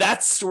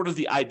that's sort of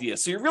the idea.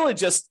 So you're really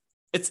just,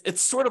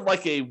 it's sort of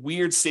like a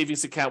weird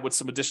savings account with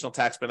some additional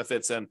tax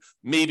benefits and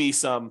maybe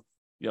some,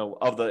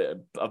 of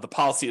the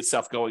policy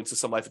itself going to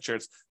some life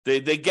insurance. They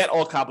get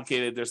all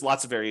complicated. There's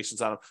lots of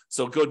variations on them.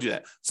 So go do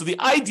that. So the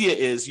idea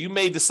is you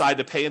may decide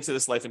to pay into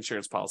this life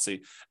insurance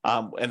policy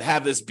and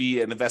have this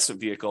be an investment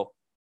vehicle.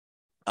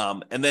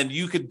 And then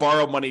you could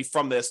borrow money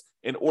from this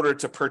in order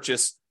to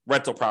purchase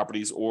rental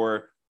properties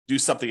or do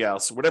something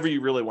else, whatever you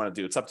really want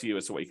to do. It's up to you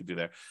as to what you can do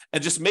there.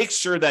 And just make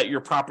sure that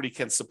your property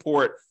can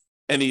support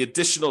any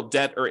additional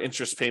debt or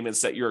interest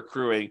payments that you're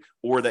accruing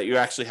or that you're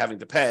actually having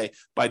to pay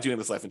by doing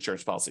this life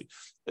insurance policy.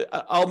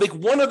 I'll make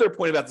one other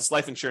point about this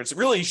life insurance.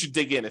 Really, you should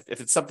dig in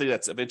if it's something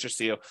that's of interest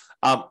to you.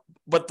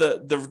 But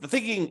the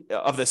thinking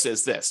of this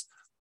is this.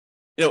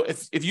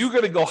 If you're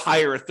going to go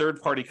hire a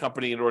third-party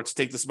company in order to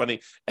take this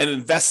money and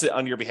invest it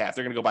on your behalf,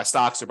 they're going to go buy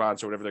stocks or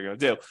bonds or whatever they're going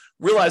to do.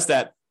 Realize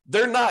that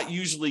they're not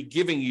usually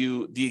giving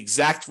you the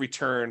exact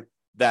return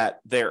that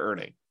they're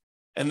earning.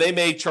 And they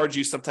may charge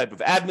you some type of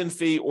admin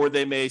fee, or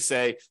they may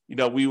say,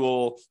 we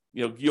will,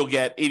 you'll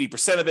get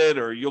 80% of it,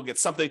 or you'll get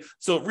something.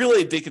 So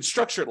really, they can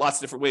structure it lots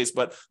of different ways,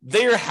 but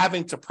they're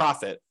having to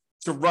profit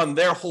to run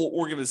their whole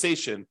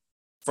organization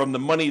from the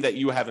money that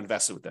you have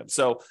invested with them.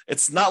 So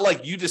it's not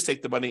like you just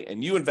take the money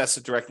and you invest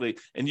it directly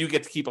and you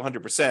get to keep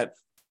 100%.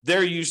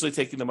 They're usually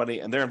taking the money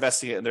and they're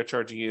investing it and they're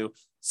charging you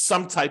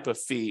some type of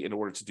fee in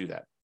order to do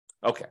that.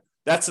 Okay,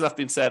 that's enough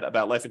being said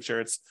about life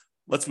insurance.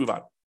 Let's move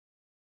on.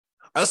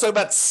 Let's talk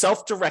about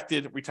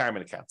self-directed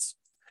retirement accounts.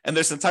 And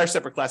there's an entire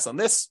separate class on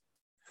this.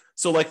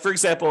 So like, for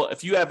example,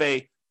 if you have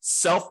a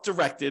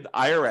self-directed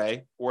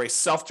IRA or a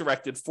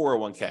self-directed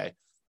 401k,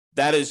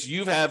 that is,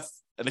 you have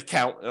an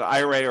account, an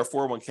IRA or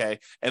 401k,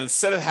 and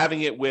instead of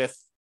having it with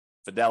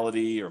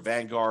Fidelity or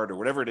Vanguard or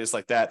whatever it is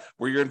like that,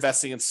 where you're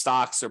investing in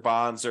stocks or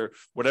bonds or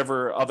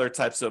whatever other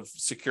types of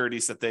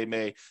securities that they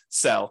may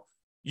sell,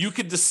 you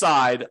could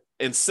decide,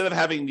 instead of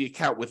having the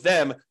account with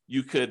them,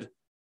 you could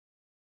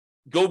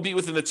go be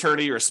with an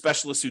attorney or a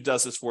specialist who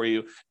does this for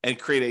you and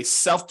create a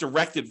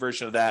self-directed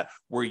version of that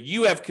where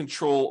you have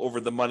control over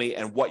the money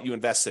and what you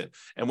invest in.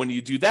 And when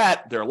you do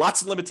that, there are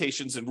lots of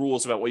limitations and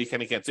rules about what you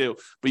can and can't do,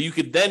 but you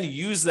could then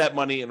use that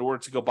money in order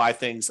to go buy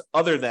things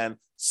other than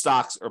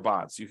stocks or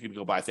bonds. You could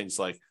go buy things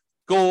like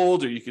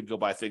gold, or you could go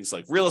buy things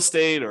like real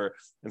estate, or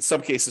in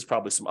some cases,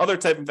 probably some other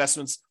type of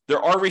investments.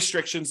 There are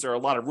restrictions. There are a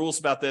lot of rules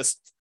about this.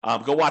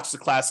 Go watch the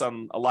class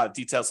on a lot of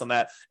details on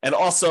that. And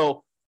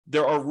also,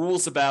 there are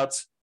rules about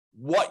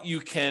what you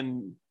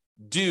can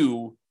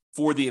do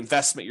for the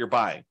investment you're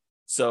buying.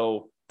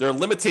 So there are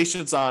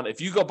limitations on, if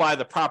you go buy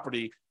the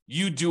property,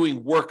 you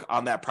doing work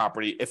on that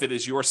property if it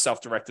is your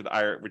self-directed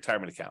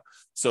retirement account.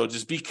 So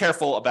just be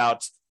careful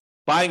about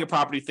buying a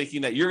property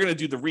thinking that you're going to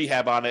do the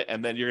rehab on it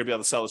and then you're going to be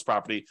able to sell this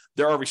property.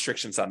 There are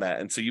restrictions on that.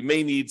 And so you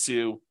may need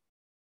to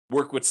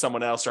work with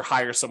someone else or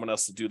hire someone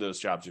else to do those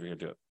jobs if you're going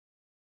to do it.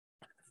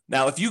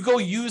 Now, if you go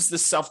use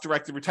this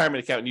self-directed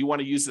retirement account and you want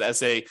to use it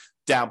as a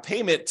down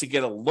payment to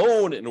get a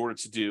loan in order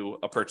to do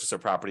a purchase of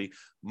property,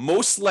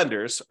 most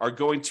lenders are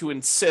going to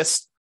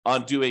insist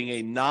on doing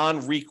a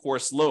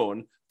non-recourse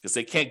loan because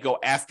they can't go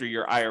after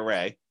your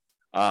IRA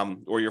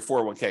or your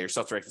 401k, your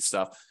self-directed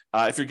stuff.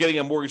 If you're getting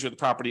a mortgage with a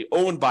property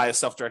owned by a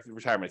self-directed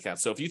retirement account.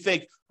 So if you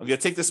think, I'm going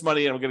to take this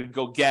money and I'm going to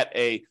go get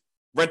a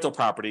rental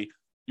property,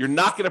 you're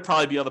not going to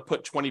probably be able to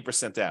put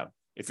 20% down.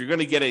 If you're going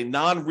to get a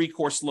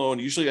non-recourse loan,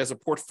 usually as a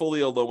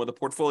portfolio loan with a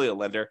portfolio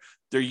lender,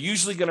 they're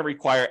usually going to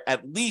require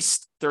at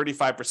least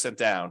 35%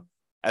 down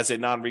as a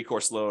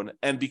non-recourse loan.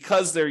 And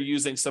because they're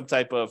using some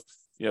type of,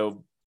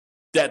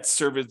 debt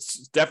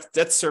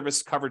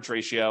service coverage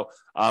ratio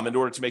in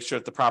order to make sure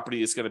that the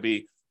property is going to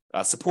be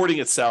supporting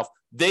itself,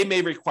 they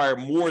may require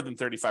more than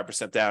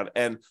 35% down.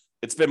 And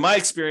it's been my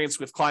experience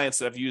with clients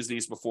that have used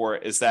these before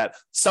is that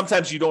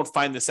sometimes you don't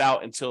find this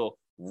out until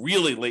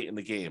really late in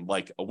the game,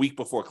 like a week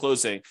before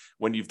closing,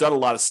 when you've done a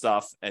lot of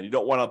stuff and you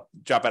don't want to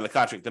drop out of the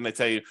contract. Then they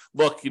tell you,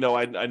 look,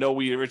 I know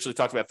we originally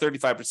talked about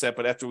 35%,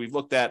 but after we've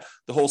looked at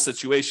the whole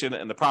situation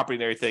and the property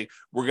and everything,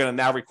 we're going to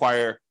now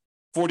require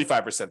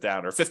 45%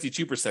 down or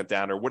 52%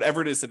 down or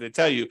whatever it is that they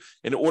tell you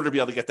in order to be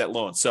able to get that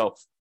loan. So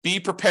be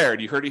prepared.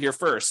 You heard it here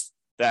first,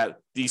 that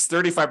these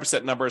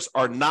 35% numbers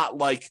are not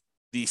like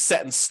the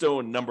set in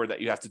stone number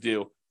that you have to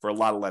do for a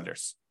lot of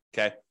lenders.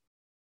 Okay.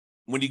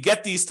 When you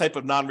get these type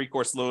of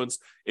non-recourse loans,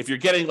 if you're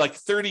getting like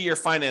 30-year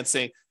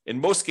financing, in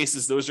most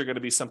cases, those are going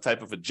to be some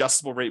type of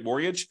adjustable rate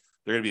mortgage.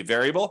 They're going to be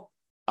variable.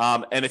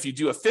 And if you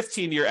do a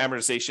 15-year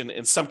amortization,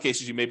 in some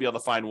cases, you may be able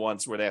to find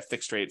ones where they have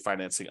fixed rate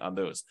financing on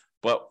those.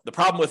 But the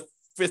problem with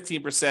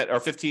 15% or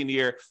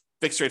 15-year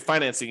fixed rate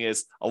financing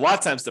is a lot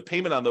of times the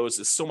payment on those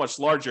is so much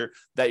larger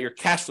that your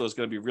cash flow is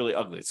going to be really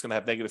ugly. It's going to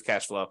have negative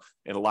cash flow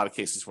in a lot of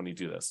cases when you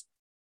do this.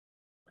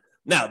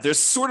 Now, there's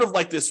sort of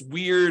like this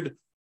weird,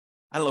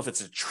 I don't know if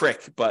it's a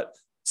trick, but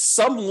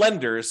some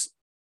lenders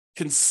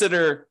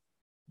consider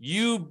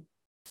you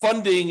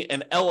funding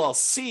an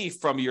LLC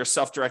from your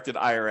self-directed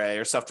IRA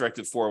or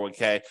self-directed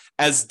 401k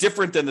as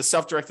different than the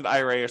self-directed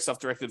IRA or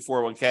self-directed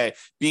 401k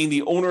being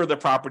the owner of the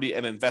property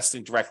and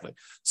investing directly.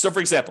 So, for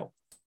example,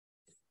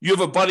 you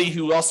have a buddy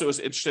who also is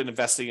interested in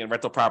investing in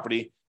rental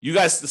property. You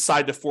guys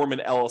decide to form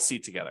an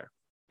LLC together.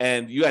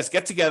 And you guys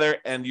get together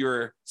and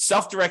your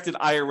self-directed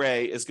IRA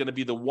is going to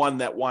be the one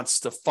that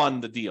wants to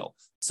fund the deal.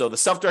 So the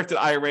self-directed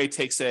IRA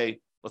takes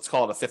let's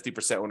call it a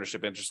 50%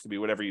 ownership interest, could be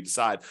whatever you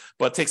decide,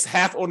 but it takes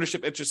half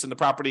ownership interest in the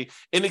property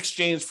in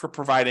exchange for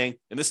providing,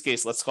 in this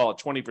case, let's call it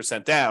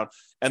 20% down.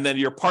 And then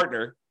your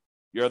partner,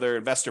 your other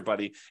investor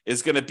buddy,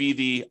 is going to be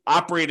the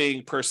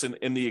operating person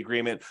in the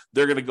agreement.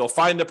 They're going to go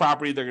find the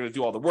property. They're going to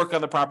do all the work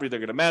on the property. They're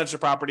going to manage the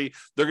property.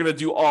 They're going to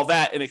do all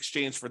that in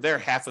exchange for their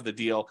half of the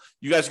deal.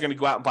 You guys are going to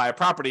go out and buy a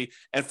property.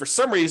 And for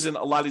some reason,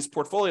 a lot of these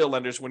portfolio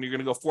lenders, when you're going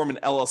to go form an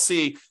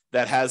LLC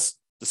that has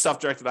the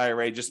self-directed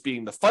IRA just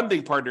being the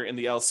funding partner in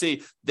the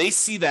LLC, they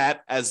see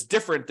that as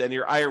different than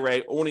your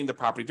IRA owning the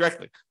property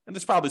directly. And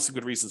there's probably some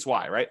good reasons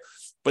why, right?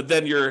 But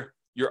then your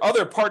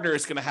other partner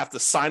is going to have to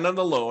sign on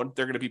the loan.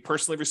 They're going to be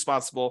personally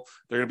responsible.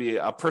 They're going to be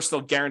a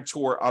personal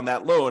guarantor on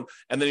that loan.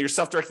 And then your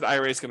self-directed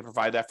IRA is going to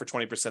provide that for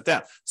 20%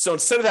 down. So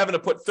instead of having to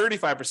put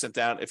 35%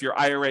 down, if your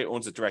IRA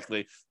owns it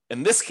directly,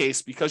 in this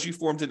case, because you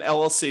formed an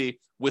LLC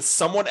with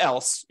someone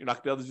else, you're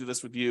not going to be able to do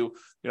this with you.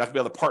 You're not going to be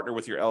able to partner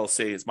with your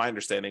LLC, is my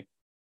understanding.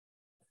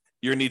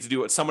 You need to do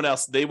it with someone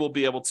else. They will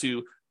be able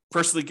to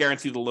personally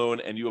guarantee the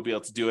loan, and you will be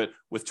able to do it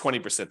with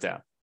 20%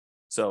 down.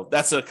 So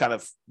that's a kind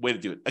of way to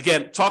do it.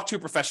 Again, talk to a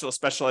professional,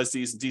 specialize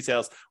these in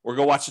details, or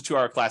go watch the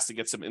 2-hour class to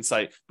get some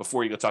insight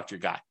before you go talk to your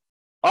guy.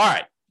 All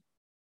right.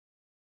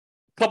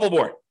 Couple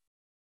more.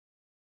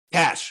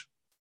 Cash.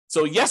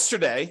 So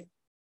yesterday,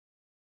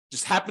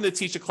 just happened to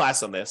teach a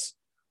class on this.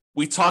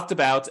 We talked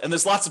about, and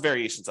there's lots of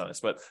variations on this,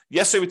 but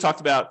yesterday we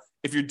talked about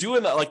if you're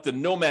doing like the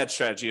nomad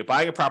strategy of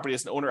buying a property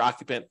as an owner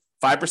occupant,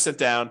 5%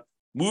 down,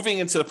 moving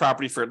into the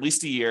property for at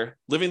least a year,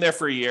 living there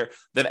for a year.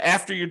 Then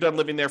after you're done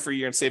living there for a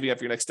year and saving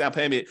up your next down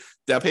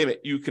payment,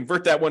 you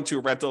convert that one to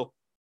a rental.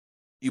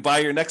 You buy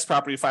your next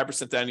property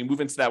 5% down, you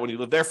move into that one, you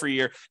live there for a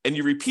year, and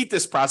you repeat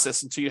this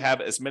process until you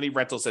have as many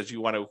rentals as you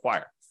want to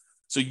acquire.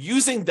 So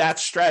using that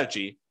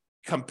strategy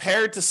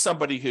compared to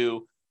somebody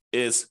who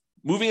is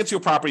moving into a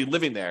property,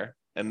 living there,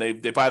 and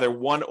they buy their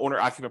one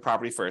owner-occupant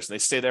property first, and they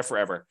stay there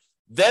forever.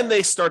 Then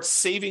they start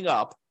saving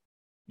up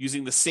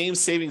using the same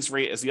savings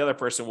rate as the other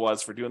person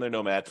was for doing their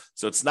nomad.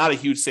 So it's not a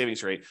huge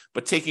savings rate,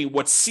 but taking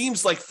what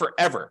seems like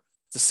forever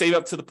to save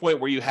up to the point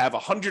where you have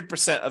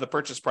 100% of the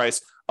purchase price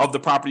of the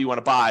property you want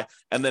to buy,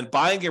 and then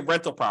buying a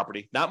rental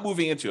property, not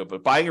moving into it,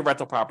 but buying a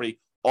rental property,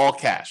 all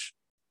cash.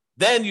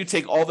 Then you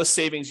take all the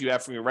savings you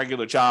have from your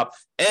regular job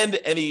and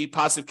any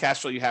positive cash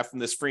flow you have from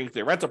this free and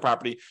clear rental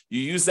property. You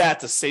use that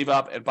to save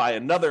up and buy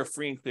another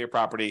free and clear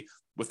property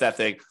with that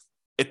thing.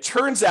 It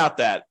turns out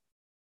that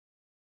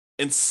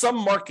in some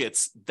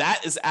markets,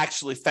 that is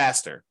actually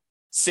faster,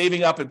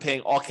 saving up and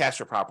paying all cash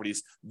for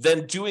properties,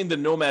 than doing the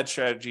nomad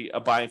strategy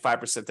of buying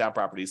 5% down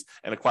properties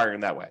and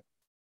acquiring that way.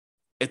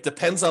 It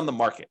depends on the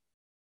market.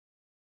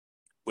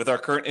 With our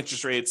current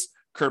interest rates,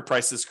 current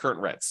prices,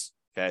 current rents.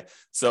 Okay,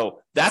 so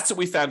that's what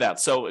we found out.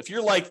 So if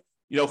you're like,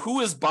 who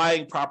is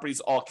buying properties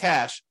all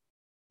cash?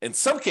 In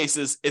some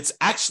cases, it's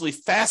actually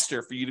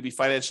faster for you to be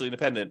financially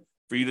independent,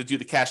 for you to do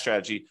the cash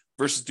strategy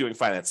versus doing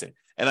financing.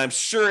 And I'm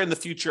sure in the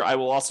future, I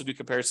will also do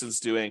comparisons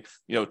doing,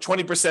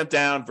 20%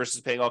 down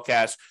versus paying all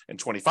cash, and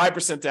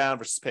 25% down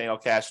versus paying all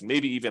cash, and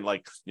maybe even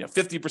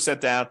 50%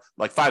 down,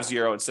 like 50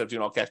 instead of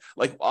doing all cash.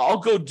 Like I'll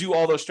go do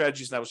all those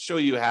strategies and I will show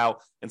you how,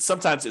 and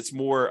sometimes it's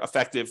more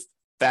effective,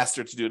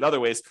 faster to do it other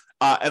ways.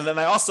 And then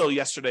I also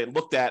yesterday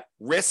looked at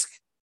risk,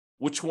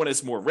 which one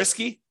is more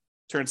risky.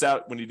 Turns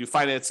out when you do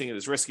financing, it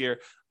is riskier.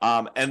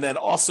 And then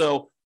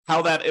also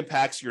how that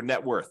impacts your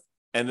net worth.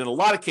 And in a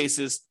lot of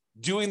cases,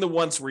 doing the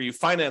ones where you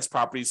finance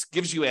properties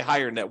gives you a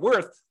higher net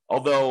worth,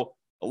 although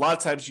a lot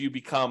of times you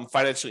become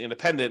financially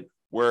independent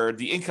where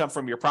the income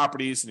from your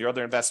properties and your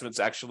other investments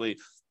actually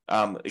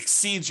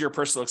exceeds your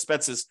personal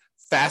expenses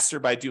faster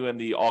by doing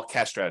the all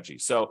cash strategy.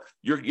 So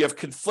you have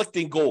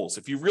conflicting goals.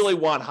 If you really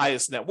want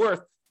highest net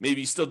worth,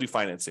 maybe you still do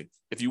financing.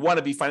 If you want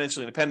to be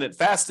financially independent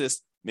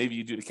fastest, maybe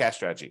you do the cash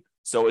strategy.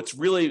 So it's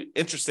really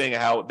interesting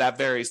how that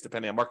varies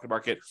depending on market to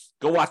market.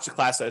 Go watch the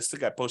class. I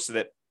think I posted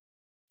it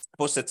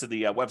to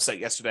the website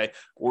yesterday,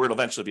 or it'll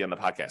eventually be on the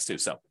podcast too.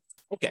 So,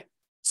 okay.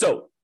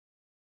 So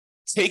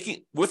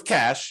taking with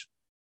cash,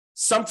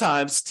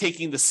 sometimes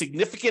taking the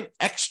significant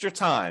extra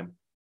time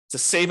to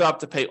save up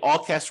to pay all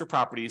cash for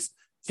properties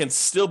can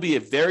still be a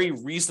very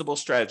reasonable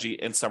strategy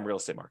in some real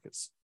estate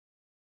markets.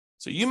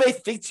 So you may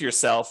think to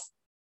yourself,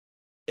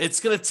 it's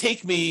going to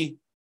take me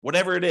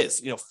whatever it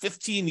is,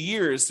 15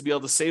 years to be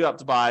able to save up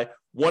to buy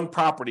one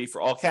property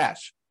for all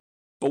cash.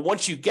 But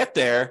once you get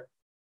there,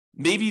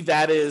 maybe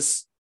that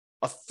is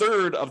a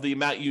third of the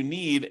amount you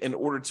need in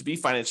order to be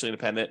financially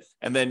independent.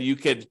 And then you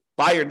could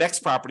buy your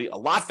next property a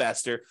lot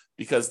faster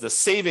because the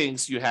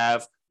savings you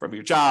have from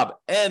your job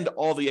and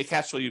all the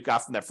cash flow you've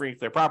got from that free and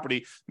clear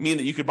property mean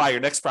that you could buy your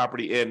next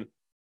property in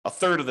a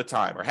third of the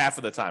time or half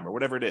of the time or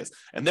whatever it is.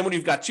 And then when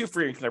you've got two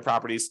free and clear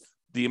properties,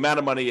 the amount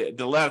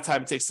of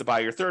time it takes to buy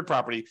your third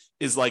property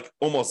is like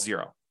almost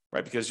zero,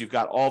 right? Because you've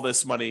got all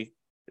this money,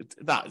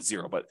 not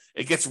zero, but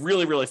it gets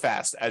really, really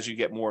fast as you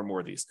get more and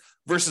more of these.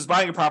 Versus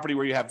buying a property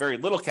where you have very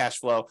little cash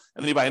flow,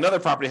 and then you buy another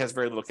property that has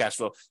very little cash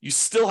flow. You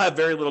still have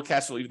very little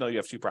cash flow, even though you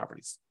have two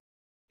properties.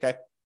 Okay.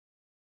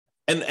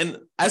 And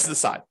as an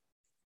aside,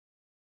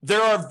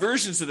 there are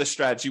versions of this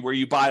strategy where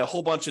you buy a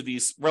whole bunch of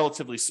these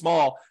relatively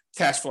small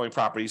cash flowing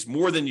properties,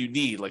 more than you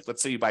need. Like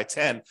let's say you buy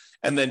 10,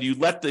 and then you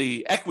let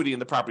the equity in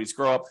the properties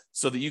grow up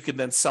so that you can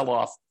then sell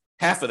off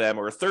half of them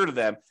or a third of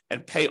them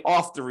and pay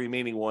off the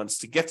remaining ones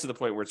to get to the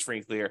point where it's free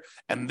and clear.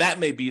 And that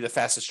may be the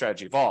fastest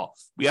strategy of all.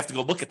 We have to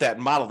go look at that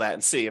and model that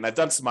and see. And I've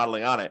done some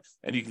modeling on it,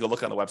 and you can go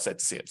look on the website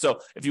to see it. So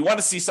if you want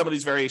to see some of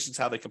these variations,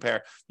 how they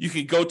compare, you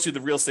can go to the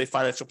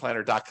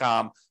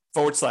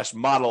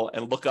realestatefinancialplanner.com/model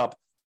and look up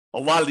a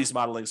lot of these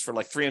modelings for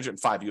like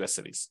 305 US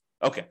cities.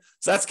 Okay,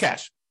 so that's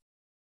cash.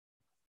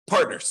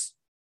 Partners.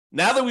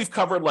 Now that we've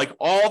covered like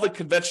all the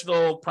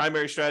conventional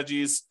primary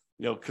strategies,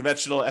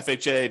 conventional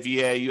FHA,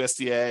 VA,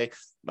 USDA,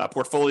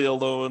 portfolio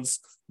loans,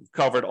 we've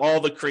covered all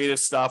the creative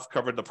stuff,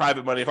 covered the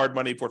private money, hard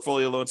money,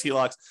 portfolio loans,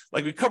 HELOCs,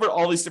 like we covered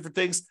all these different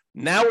things.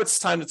 Now it's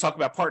time to talk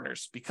about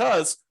partners,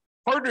 because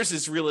partners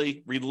is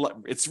really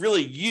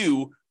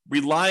you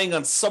relying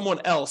on someone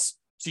else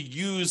to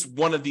use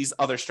one of these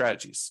other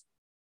strategies.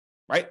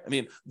 Right? I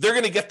mean, they're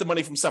going to get the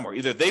money from somewhere.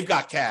 Either they've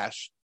got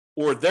cash,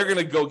 or they're going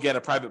to go get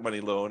a private money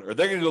loan, or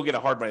they're going to go get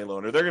a hard money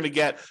loan, or they're going to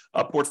get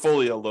a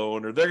portfolio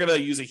loan, or they're going to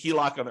use a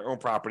HELOC on their own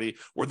property,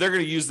 or they're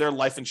going to use their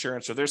life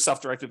insurance or their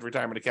self-directed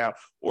retirement account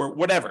or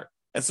whatever.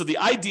 And so the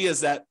idea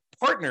is that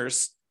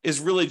partners is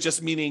really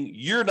just meaning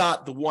you're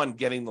not the one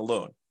getting the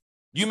loan.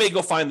 You may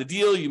go find the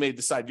deal. You may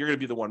decide you're going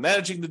to be the one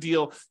managing the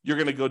deal. You're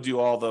going to go do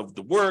all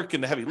the work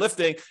and the heavy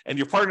lifting, and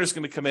your partner's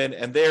going to come in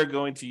and they're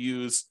going to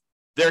use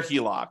their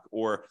HELOC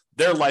or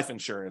their life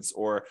insurance,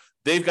 or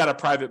they've got a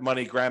private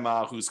money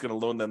grandma who's going to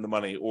loan them the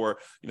money, or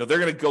they're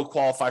going to go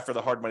qualify for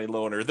the hard money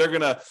loan, or they're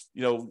going to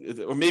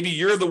or maybe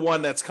you're the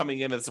one that's coming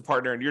in as a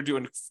partner and you're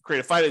doing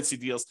creative financing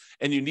deals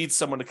and you need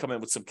someone to come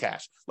in with some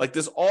cash. Like,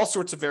 there's all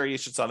sorts of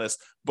variations on this,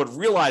 but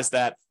realize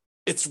that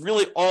it's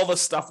really all the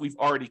stuff we've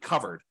already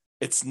covered.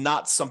 It's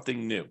not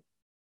something new.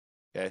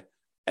 Okay.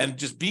 And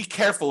just be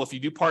careful if you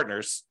do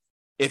partners.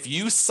 If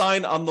you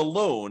sign on the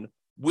loan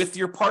with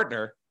your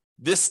partner,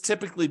 this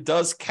typically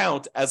does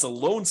count as a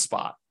loan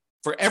spot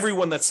for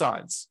everyone that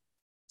signs.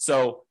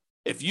 So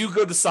if you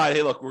go decide,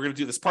 hey, look, we're going to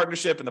do this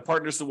partnership, and the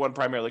partner's the one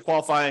primarily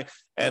qualifying,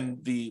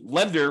 and the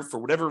lender, for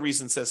whatever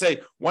reason, says, hey,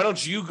 why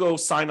don't you go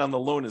sign on the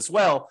loan as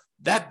well?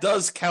 That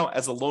does count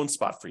as a loan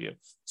spot for you.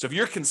 So if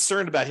you're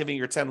concerned about hitting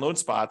your 10 loan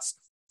spots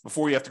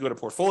before you have to go to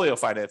portfolio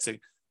financing,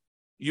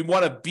 you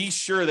want to be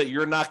sure that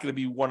you're not going to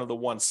be one of the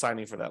ones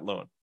signing for that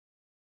loan.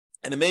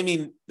 And it may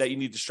mean that you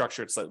need to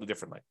structure it slightly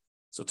differently.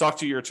 So talk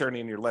to your attorney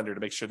and your lender to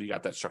make sure that you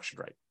got that structured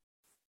right.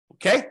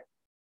 Okay?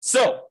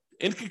 So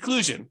in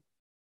conclusion,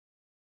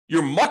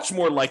 you're much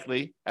more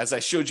likely, as I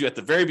showed you at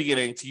the very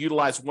beginning, to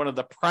utilize one of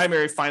the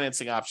primary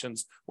financing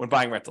options when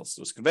buying rentals.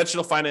 So it's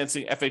conventional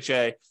financing,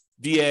 FHA,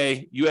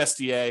 VA,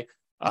 USDA,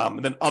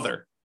 and then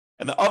other.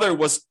 And the other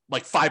was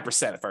like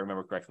 5%, if I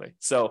remember correctly.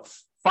 So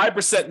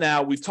 5%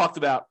 now, we've talked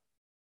about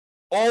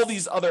all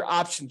these other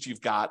options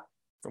you've got,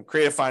 from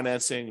creative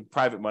financing,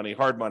 private money,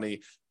 hard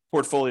money,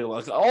 portfolio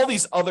loans, all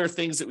these other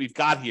things that we've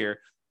got here,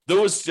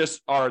 those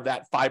just are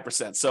that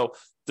 5%. So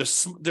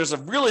there's a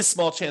really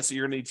small chance that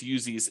you're going to need to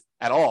use these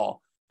at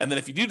all. And then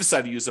if you do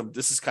decide to use them,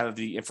 this is kind of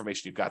the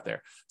information you've got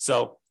there.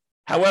 So,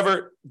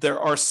 however, there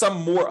are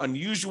some more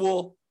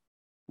unusual,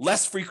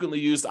 less frequently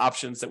used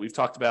options that we've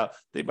talked about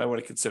that you might want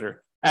to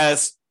consider,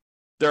 as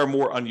there are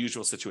more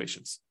unusual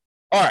situations.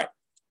 All right,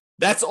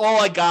 that's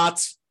all I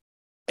got.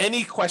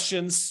 Any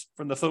questions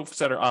from the folks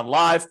that are on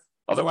live?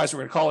 Otherwise, we're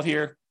going to call it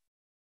here.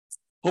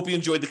 Hope you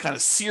enjoyed the kind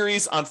of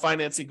series on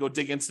financing. Go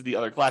dig into the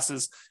other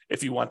classes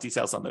if you want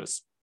details on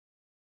those.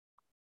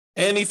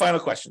 Any final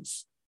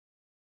questions?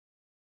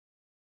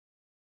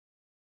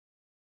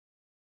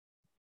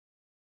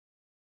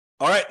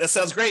 All right, that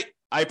sounds great.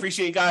 I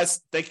appreciate you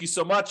guys. Thank you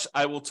so much.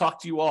 I will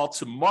talk to you all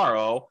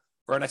tomorrow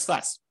for our next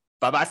class.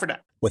 Bye-bye for now.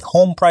 With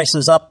home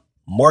prices up,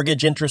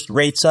 mortgage interest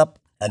rates up,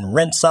 and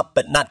rents up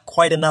but not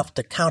quite enough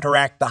to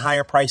counteract the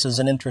higher prices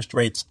and interest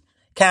rates,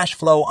 cash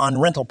flow on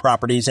rental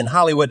properties in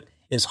Hollywood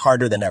is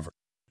harder than ever.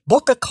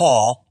 Book a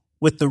call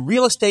with the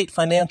Real Estate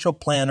Financial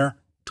Planner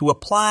to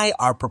apply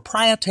our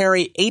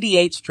proprietary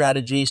 88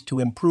 strategies to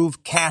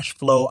improve cash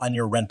flow on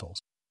your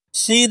rentals.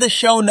 See the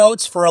show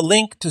notes for a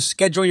link to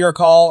schedule your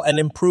call and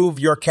improve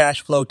your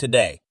cash flow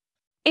today.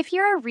 If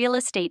you're a real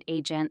estate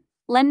agent,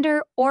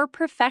 lender, or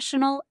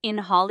professional in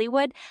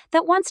Hollywood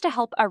that wants to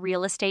help our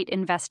real estate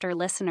investor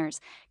listeners,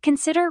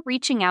 consider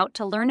reaching out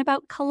to learn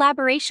about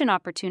collaboration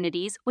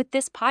opportunities with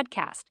this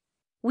podcast.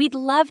 We'd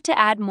love to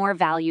add more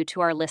value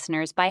to our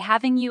listeners by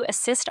having you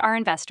assist our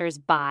investors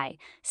buy,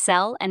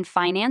 sell, and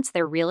finance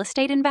their real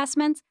estate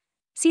investments.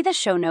 See the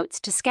show notes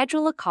to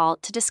schedule a call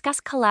to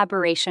discuss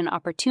collaboration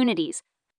opportunities.